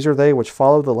 These are they which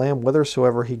follow the Lamb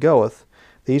whithersoever he goeth.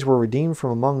 These were redeemed from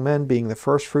among men, being the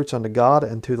firstfruits unto God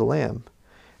and to the Lamb.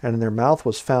 And in their mouth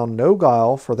was found no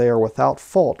guile, for they are without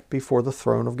fault before the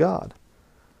throne of God.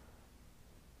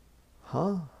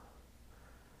 How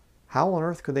on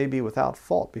earth could they be without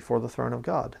fault before the throne of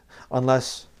God?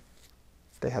 Unless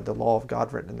they had the law of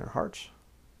God written in their hearts.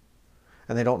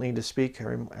 And they don't need to speak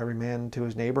every man to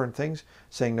his neighbor and things,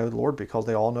 saying know the Lord, because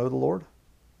they all know the Lord.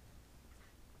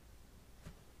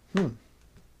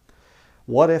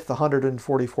 What if the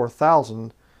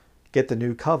 144,000 get the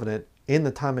new covenant in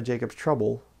the time of Jacob's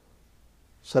trouble,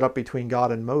 set up between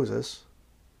God and Moses?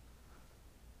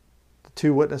 The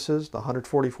 2 witnesses, the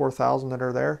 144,000 that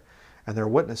are there, and they're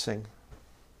witnessing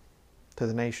to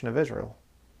the nation of Israel.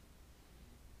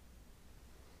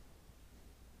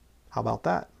 How about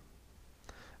that?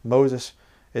 Moses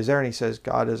is there and he says,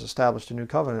 God has established a new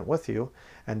covenant with you,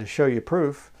 and to show you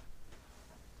proof,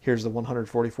 here's the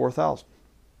 144,000.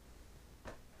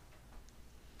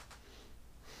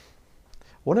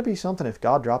 Wouldn't it be something if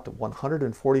God dropped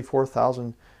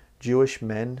 144,000 Jewish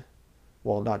men,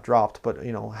 well, not dropped, but,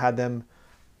 had them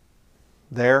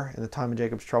there in the time of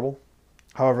Jacob's trouble?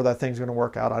 However that thing's going to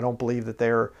work out. I don't believe that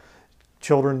they're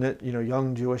children that,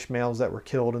 young Jewish males that were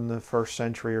killed in the 1st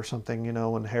century or something,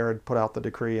 when Herod put out the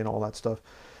decree and all that stuff,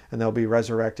 and they'll be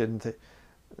resurrected. And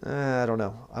I don't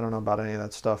know. I don't know about any of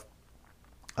that stuff.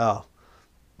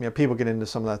 People get into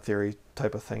some of that theory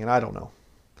type of thing, and I don't know.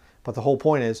 But the whole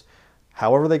point is,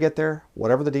 however they get there,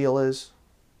 whatever the deal is,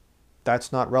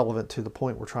 that's not relevant to the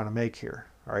point we're trying to make here.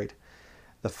 All right.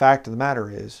 The fact of the matter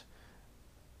is,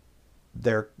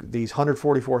 these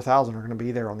 144,000 are going to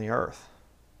be there on the earth.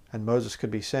 And Moses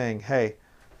could be saying, hey,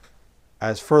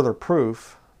 as further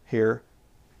proof here,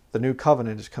 the new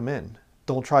covenant has come in.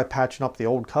 Don't try patching up the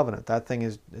old covenant. That thing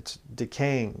it's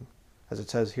decaying, as it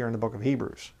says here in the book of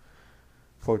Hebrews.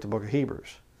 Quote the book of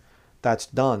Hebrews. That's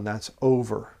done. That's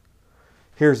over.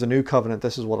 Here's the new covenant.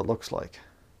 This is what it looks like.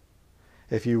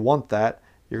 If you want that,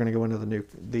 you're going to go into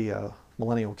the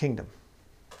millennial kingdom.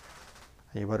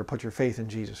 And you better put your faith in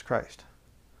Jesus Christ.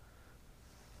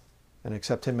 And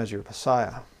accept him as your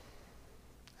Messiah.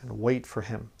 And wait for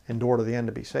him. Endure to the end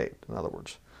to be saved. In other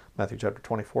words, Matthew chapter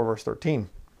 24, verse 13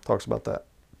 talks about that.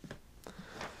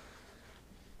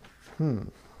 Go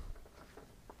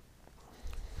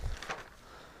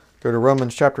to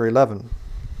Romans chapter 11.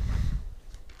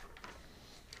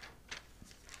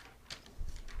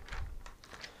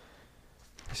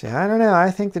 You say, I don't know,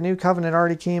 I think the new covenant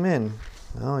already came in.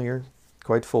 Well, you're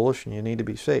quite foolish and you need to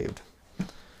be saved.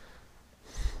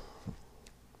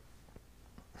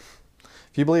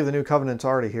 If you believe the new covenant's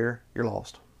already here, you're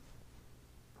lost.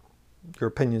 Your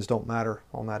opinions don't matter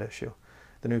on that issue.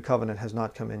 The new covenant has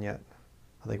not come in yet.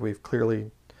 I think we've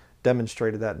clearly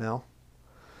demonstrated that now.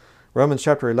 Romans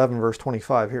chapter 11, verse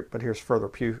 25. But here's further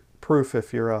proof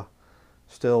if you're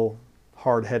still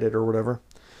hard-headed or whatever.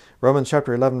 Romans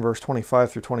chapter 11, verse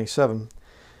 25 through 27.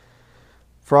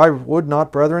 For I would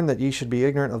not, brethren, that ye should be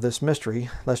ignorant of this mystery,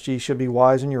 lest ye should be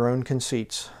wise in your own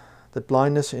conceits, that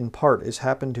blindness in part is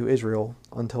happened to Israel,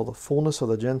 until the fullness of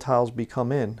the Gentiles be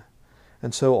come in.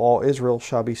 And so all Israel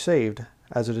shall be saved.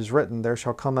 As it is written, there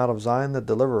shall come out of Zion the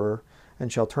deliverer,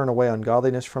 and shall turn away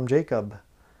ungodliness from Jacob.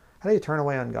 How do you turn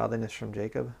away ungodliness from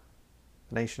Jacob,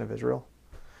 the nation of Israel?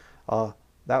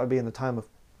 That would be in the time of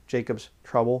Jacob's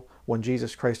trouble, when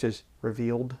Jesus Christ is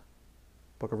revealed.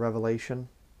 Book of Revelation,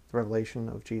 the revelation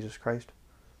of Jesus Christ.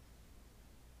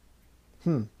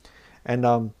 And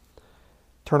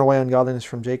turn away ungodliness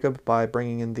from Jacob by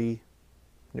bringing in the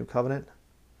new covenant.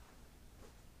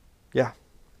 Yeah.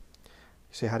 You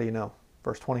say, how do you know?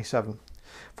 Verse 27.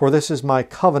 For this is my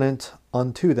covenant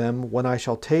unto them, when I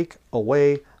shall take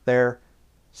away their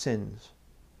sins.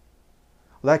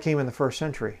 Well, that came in the first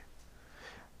century.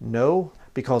 No,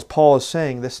 because Paul is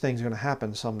saying this thing's going to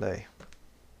happen someday.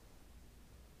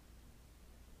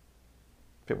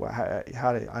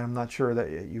 I'm not sure that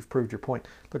you've proved your point.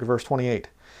 Look at verse 28.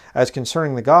 As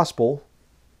concerning the gospel,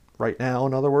 right now,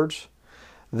 in other words,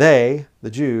 they,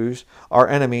 the Jews, are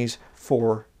enemies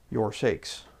for your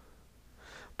sakes.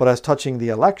 But as touching the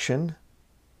election,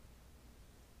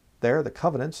 there, the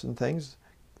covenants and things,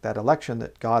 that election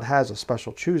that God has a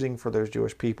special choosing for those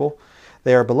Jewish people,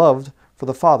 they are beloved for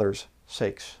the fathers'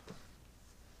 sakes.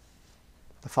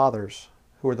 The fathers.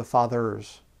 Who are the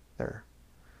fathers there?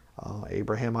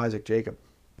 Abraham, Isaac, Jacob.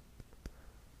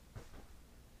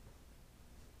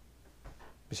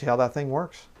 You see how that thing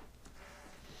works?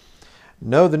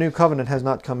 No, the new covenant has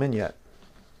not come in yet,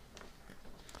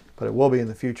 but it will be in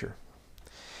the future.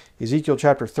 Ezekiel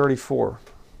chapter 34.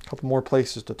 A couple more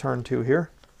places to turn to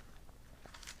here.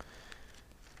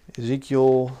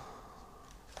 Ezekiel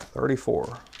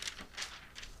 34.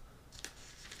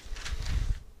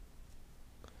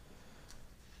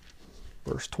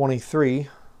 Verse 23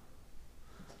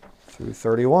 through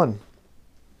 31.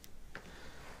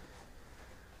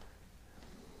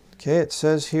 Okay, it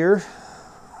says here,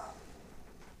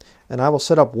 and I will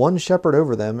set up one shepherd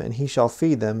over them, and he shall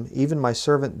feed them, even my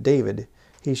servant David.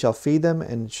 He shall feed them,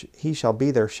 and he shall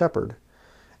be their shepherd.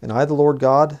 And I the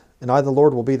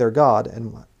Lord will be their God,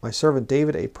 and my servant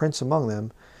David a prince among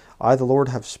them. I the Lord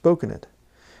have spoken it.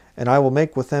 And I will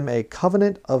make with them a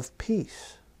covenant of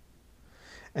peace,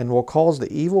 and will cause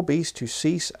the evil beast to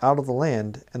cease out of the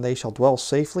land, and they shall dwell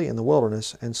safely in the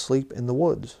wilderness and sleep in the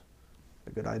woods. A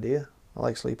good idea. I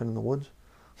like sleeping in the woods.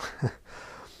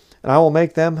 And I will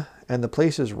make them and the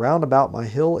places round about my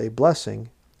hill a blessing,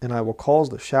 and I will cause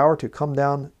the shower to come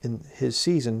down in his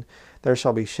season. There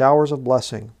shall be showers of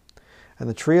blessing. And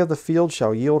the tree of the field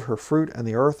shall yield her fruit, and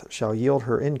the earth shall yield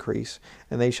her increase,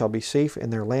 and they shall be safe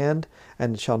in their land,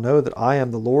 and shall know that I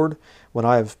am the Lord, when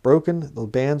I have broken the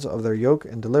bands of their yoke,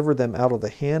 and delivered them out of the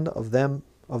hand of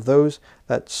those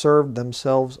that served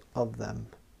themselves of them.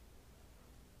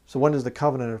 So when does the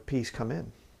covenant of peace come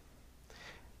in?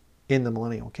 In the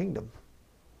millennial kingdom.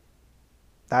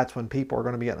 That's when people are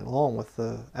going to be getting along with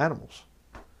the animals.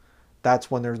 That's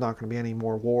when there's not going to be any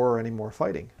more war or any more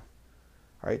fighting.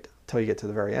 Right? Until you get to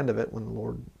the very end of it, when the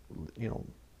Lord,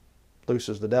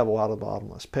 looses the devil out of the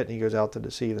bottomless pit, and he goes out to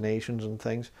deceive the nations and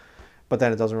things. But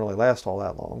then it doesn't really last all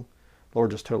that long. The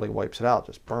Lord just totally wipes it out,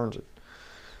 just burns it.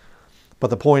 But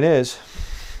the point is,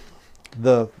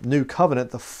 the new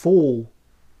covenant, the full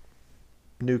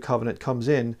new covenant, comes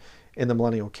in the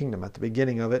millennial kingdom. At the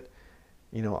beginning of it,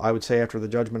 I would say after the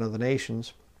judgment of the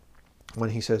nations, when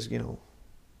he says,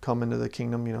 come into the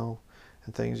kingdom,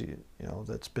 and things,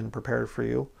 that's been prepared for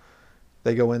you.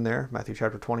 They go in there. Matthew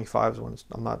chapter 25 is when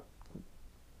I'm not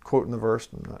quoting the verse,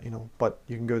 but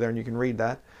you can go there and you can read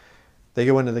that. They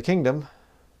go into the kingdom.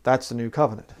 That's the new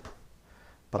covenant.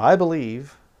 But I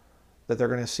believe that they're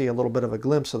going to see a little bit of a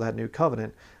glimpse of that new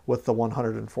covenant with the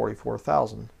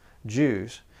 144,000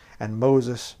 Jews and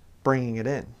Moses bringing it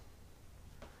in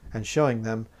and showing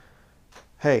them,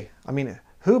 hey,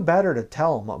 who better to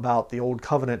tell them about the old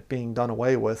covenant being done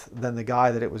away with than the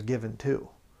guy that it was given to?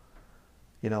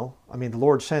 The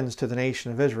Lord sends to the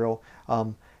nation of Israel,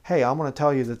 hey, I'm going to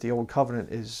tell you that the old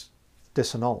covenant is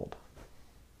disannulled.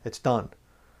 It's done.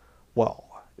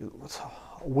 Well,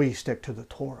 we stick to the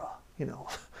Torah,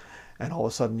 And all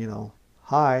of a sudden,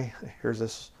 hi, here's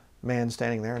this man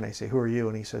standing there, and they say, who are you?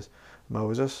 And he says,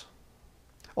 Moses.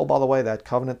 Oh, by the way, that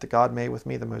covenant that God made with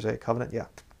me, the Mosaic covenant, yeah,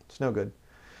 it's no good.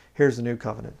 Here's the new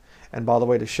covenant. And by the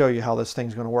way, to show you how this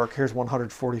thing's going to work, here's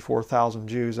 144,000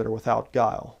 Jews that are without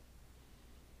guile.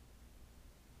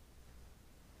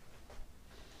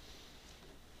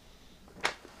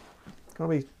 It's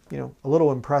going to be, a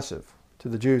little impressive to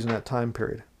the Jews in that time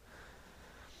period.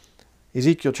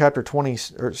 Ezekiel chapter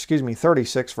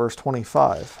 36, verse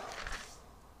 25.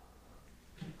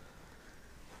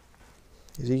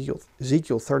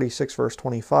 Ezekiel 36 verse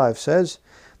 25 says,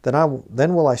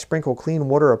 Then will I sprinkle clean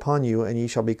water upon you, and ye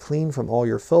shall be clean from all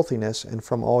your filthiness, and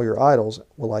from all your idols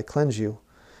will I cleanse you.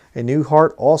 A new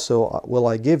heart also will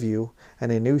I give you,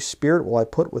 and a new spirit will I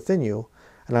put within you,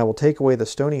 and I will take away the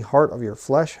stony heart of your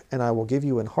flesh, and I will give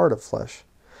you an heart of flesh.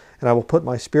 And I will put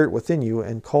my spirit within you,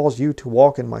 and cause you to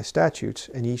walk in my statutes,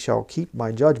 and ye shall keep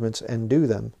my judgments and do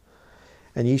them.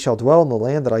 And ye shall dwell in the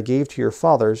land that I gave to your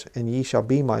fathers, and ye shall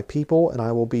be my people, and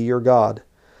I will be your God.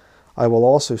 I will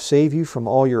also save you from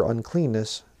all your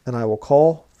uncleanness, and I will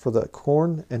call for the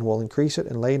corn, and will increase it,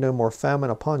 and lay no more famine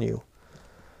upon you.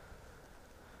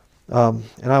 And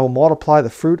I will multiply the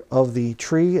fruit of the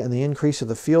tree and the increase of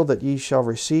the field, that ye shall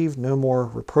receive no more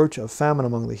reproach of famine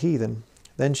among the heathen.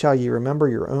 Then shall ye remember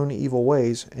your own evil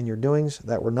ways, and your doings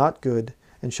that were not good,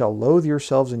 and shall loathe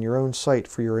yourselves in your own sight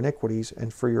for your iniquities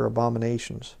and for your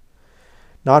abominations.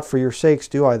 Not for your sakes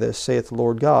do I this, saith the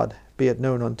Lord God, be it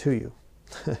known unto you.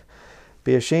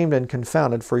 Be ashamed and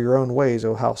confounded for your own ways,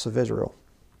 O house of Israel.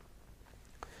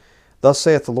 Thus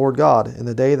saith the Lord God, in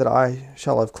the day that I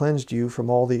shall have cleansed you from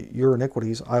all your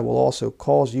iniquities, I will also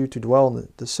cause you to dwell in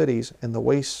the cities, and the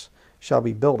wastes shall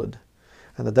be builded,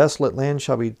 and the desolate land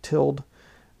shall be tilled,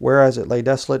 whereas it lay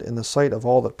desolate in the sight of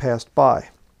all that passed by.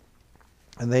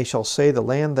 And they shall say, the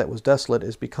land that was desolate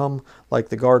is become like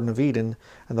the Garden of Eden,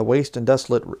 and the waste and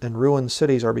desolate and ruined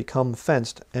cities are become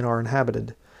fenced and are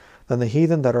inhabited. Then the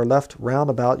heathen that are left round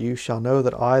about you shall know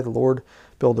that I, the Lord,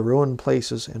 build the ruined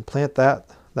places, and plant that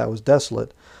was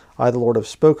desolate. I, the Lord, have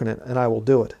spoken it, and I will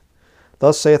do it.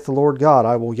 Thus saith the Lord God,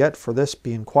 I will yet for this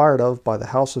be inquired of by the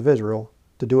house of Israel,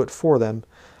 to do it for them.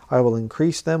 I will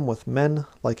increase them with men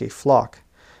like a flock,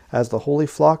 as the holy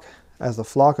flock, as the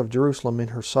flock of Jerusalem in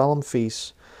her solemn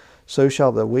feasts. So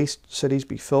shall the waste cities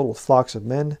be filled with flocks of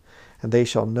men, and they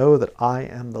shall know that I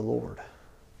am the Lord.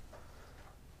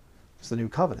 It's the new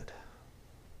covenant.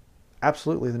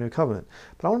 Absolutely the new covenant.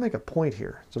 But I want to make a point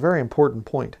here. It's a very important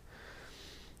point.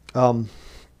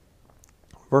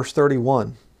 Verse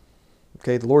 31.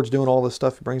 Okay, the Lord's doing all this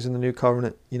stuff. He brings in the new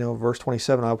covenant. Verse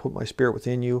 27, I will put my spirit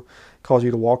within you, cause you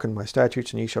to walk in my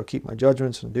statutes, and ye shall keep my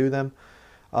judgments and do them.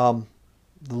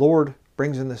 The Lord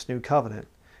brings in this new covenant,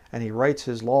 and he writes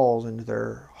his laws into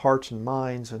their hearts and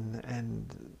minds,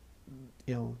 and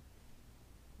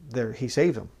he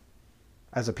saves them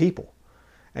as a people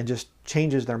and just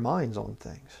changes their minds on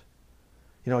things.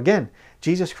 Again,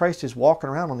 Jesus Christ is walking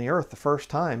around on the earth the first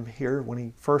time here when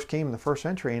he first came in the first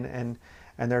century, and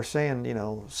they're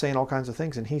saying, saying all kinds of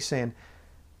things, and he's saying,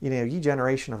 ye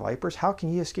generation of vipers, how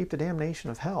can ye escape the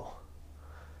damnation of hell?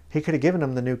 He could have given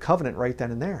them the new covenant right then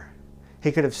and there.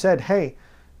 He could have said, hey,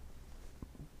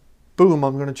 boom,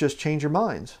 I'm going to just change your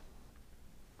minds.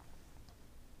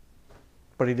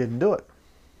 But he didn't do it.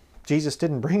 Jesus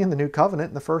didn't bring in the new covenant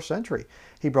in the first century.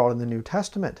 He brought in the New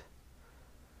Testament.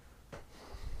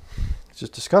 It's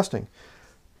just disgusting.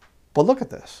 But look at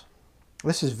this.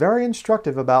 This is very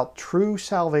instructive about true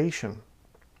salvation.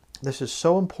 This is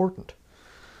so important.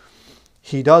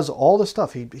 He does all the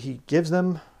stuff. He gives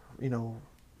them,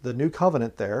 the new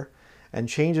covenant there, and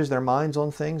changes their minds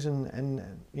on things and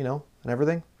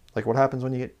everything. Like what happens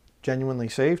when you get genuinely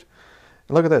saved.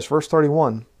 And look at this, verse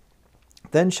 31.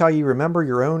 Then shall ye remember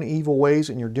your own evil ways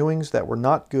and your doings that were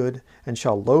not good, and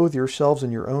shall loathe yourselves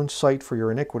in your own sight for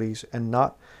your iniquities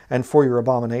and for your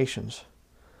abominations.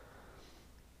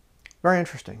 Very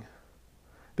interesting,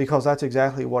 because that's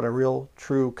exactly what a real,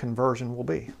 true conversion will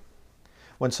be.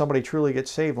 When somebody truly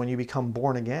gets saved, when you become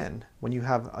born again, when you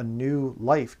have a new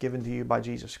life given to you by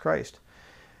Jesus Christ,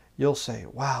 you'll say,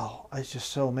 wow, it's just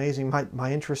so amazing.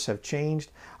 My interests have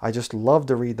changed. I just love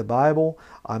to read the Bible.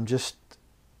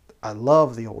 I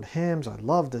love the old hymns. I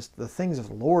love the things of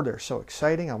the Lord. They're so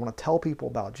exciting. I want to tell people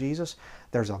about Jesus.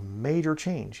 There's a major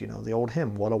change. The old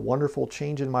hymn, what a wonderful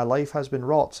change in my life has been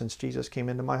wrought since Jesus came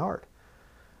into my heart.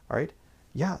 All right?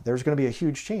 Yeah, there's going to be a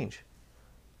huge change.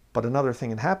 But another thing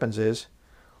that happens is,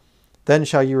 then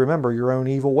shall you remember your own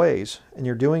evil ways and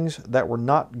your doings that were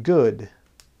not good,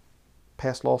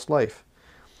 past lost life,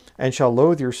 and shall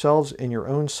loathe yourselves in your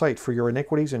own sight for your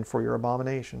iniquities and for your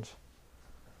abominations.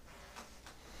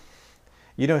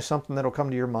 Something that'll come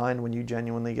to your mind when you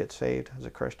genuinely get saved as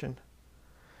a Christian?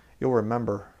 You'll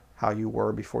remember how you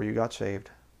were before you got saved.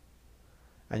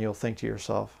 And you'll think to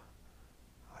yourself,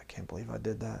 I can't believe I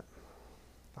did that.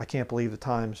 I can't believe the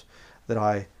times that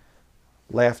I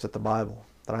laughed at the Bible,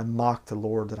 that I mocked the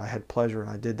Lord, that I had pleasure and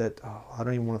I did that. Oh, I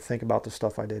don't even want to think about the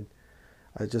stuff I did.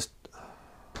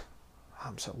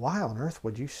 Why on earth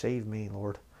would you save me,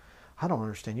 Lord? I don't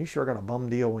understand. You sure got a bum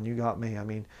deal when you got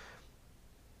me.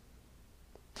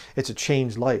 It's a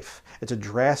changed life. It's a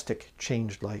drastic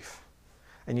changed life.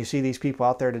 And you see these people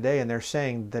out there today, and they're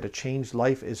saying that a changed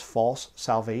life is false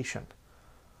salvation.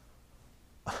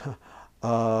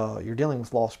 You're dealing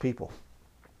with lost people.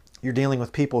 You're dealing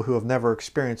with people who have never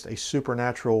experienced a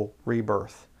supernatural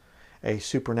rebirth, a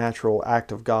supernatural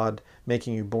act of God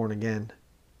making you born again.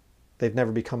 They've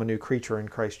never become a new creature in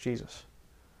Christ Jesus.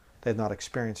 They've not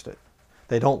experienced it.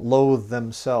 They don't loathe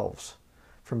themselves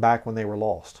from back when they were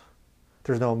lost.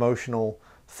 There's no emotional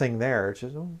thing there. It's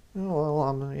just, well,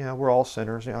 we're all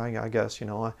sinners. I guess,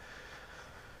 I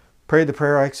prayed the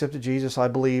prayer, I accepted Jesus, I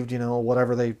believed,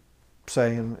 whatever they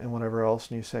say and whatever else.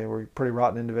 And you say, were you a pretty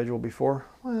rotten individual before?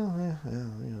 Well,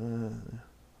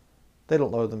 they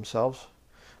don't loathe themselves.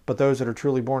 But those that are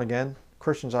truly born again,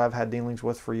 Christians I've had dealings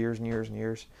with for years and years and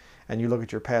years, and you look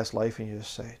at your past life and you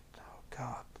just say, oh,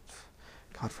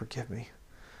 God forgive me.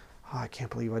 Oh, I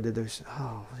can't believe I did those.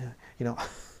 Oh,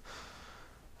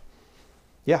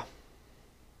 yeah.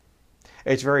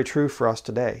 It's very true for us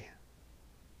today.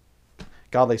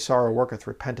 Godly sorrow worketh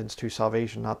repentance to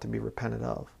salvation, not to be repented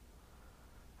of.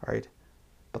 All right?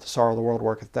 But the sorrow of the world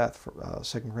worketh death.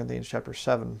 2 Corinthians chapter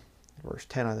 7, verse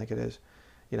 10, I think it is.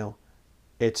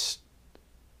 It's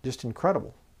just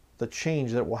incredible, the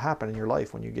change that will happen in your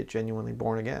life when you get genuinely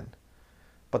born again.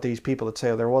 But these people that say,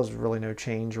 oh, there was really no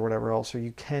change or whatever else, or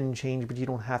you can change, but you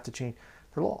don't have to change,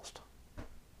 they're lost.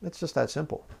 It's just that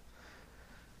simple.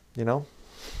 And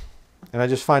I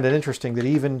just find it interesting that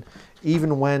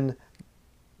even when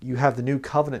you have the new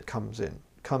covenant come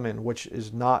in, which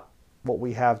is not what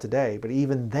we have today, but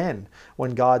even then,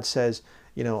 when God says,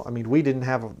 we didn't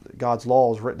have God's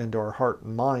laws written into our heart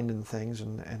and mind and things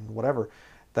and whatever.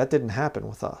 That didn't happen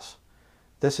with us.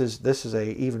 This is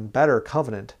a even better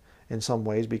covenant in some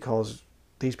ways, because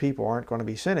these people aren't going to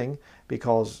be sinning,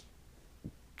 because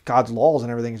God's laws and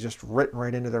everything is just written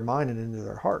right into their mind and into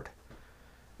their heart.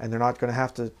 And they're not going to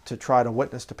have to try to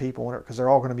witness to people, because they're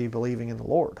all going to be believing in the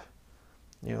Lord.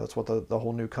 That's what the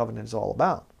whole new covenant is all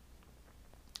about.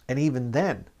 And even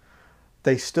then,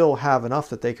 they still have enough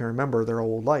that they can remember their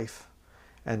old life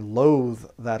and loathe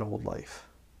that old life.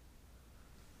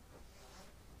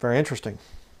 Very interesting.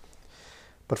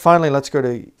 But finally, let's go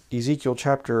to Ezekiel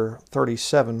chapter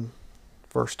 37,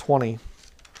 verse 20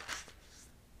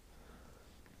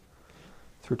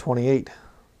 through 28.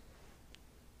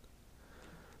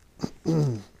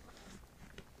 And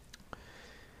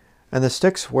the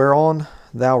sticks whereon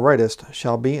thou writest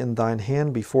shall be in thine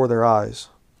hand before their eyes.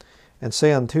 And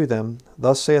say unto them,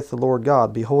 Thus saith the Lord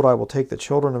God, Behold, I will take the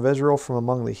children of Israel from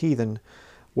among the heathen,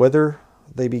 whither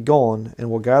they be gone, and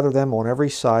will gather them on every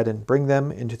side, and bring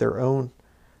them into their own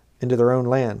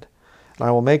land. And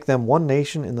I will make them one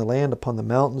nation in the land upon the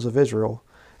mountains of Israel,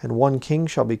 and one king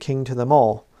shall be king to them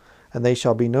all. And they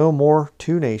shall be no more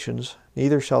two nations,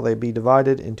 neither shall they be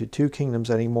divided into two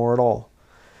kingdoms any more at all.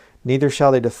 Neither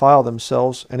shall they defile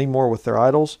themselves any more with their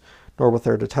idols, nor with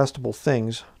their detestable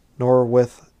things, nor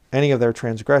with any of their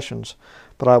transgressions,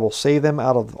 but I will save them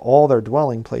out of all their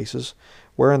dwelling places,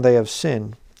 wherein they have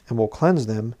sinned, and will cleanse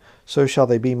them. So shall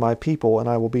they be my people, and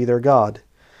I will be their God.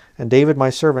 And David my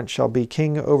servant shall be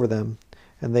king over them,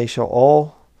 and they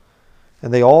all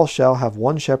shall have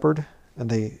one shepherd, and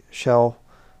they shall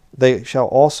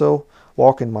also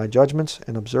walk in my judgments,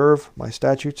 and observe my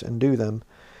statutes, and do them.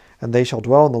 And they shall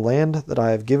dwell in the land that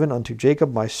I have given unto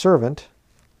Jacob my servant,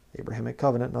 Abrahamic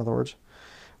covenant, in other words,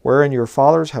 wherein your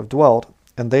fathers have dwelt,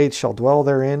 and they shall dwell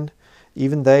therein,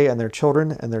 even they and their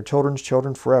children's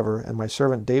children forever, and my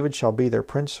servant David shall be their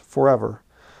prince forever.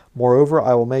 Moreover,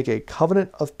 I will make a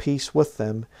covenant of peace with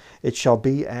them. It shall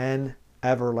be an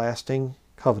everlasting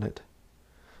covenant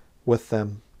with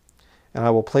them. And I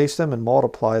will place them and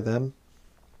multiply them,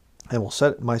 and will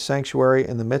set my sanctuary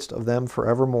in the midst of them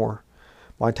forevermore.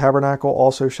 My tabernacle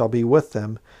also shall be with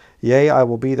them. Yea, I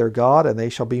will be their God, and they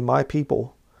shall be my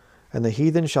people. And the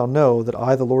heathen shall know that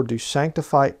I, the Lord, do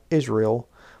sanctify Israel,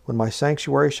 when my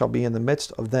sanctuary shall be in the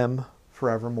midst of them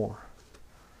forevermore.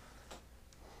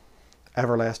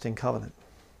 Everlasting covenant.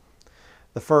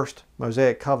 The first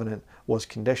Mosaic covenant was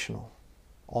conditional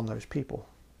on those people,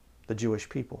 the Jewish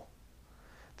people.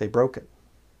 They broke it.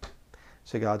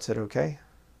 So God said, okay,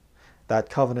 that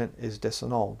covenant is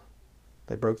disannulled.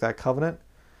 They broke that covenant,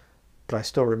 but I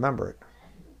still remember it.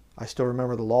 I still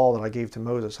remember the law that I gave to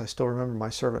Moses. I still remember my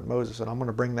servant Moses, and I'm going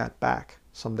to bring that back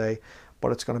someday,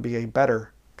 but it's going to be a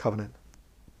better covenant,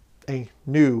 a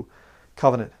new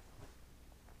covenant.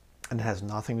 And it has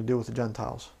nothing to do with the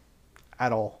Gentiles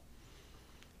at all.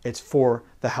 It's for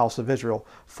the house of Israel,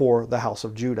 for the house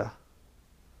of Judah.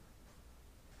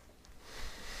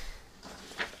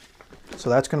 So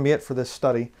that's going to be it for this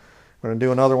study. I'm going to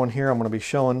do another one here. I'm going to be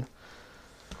showing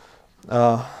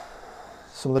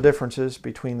some of the differences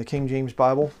between the King James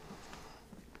Bible,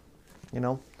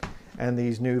 and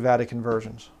these new Vatican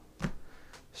versions.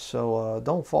 So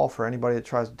don't fall for anybody that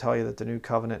tries to tell you that the new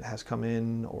covenant has come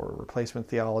in, or replacement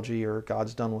theology, or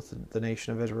God's done with the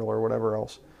nation of Israel, or whatever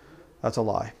else. That's a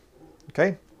lie.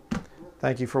 Okay?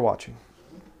 Thank you for watching.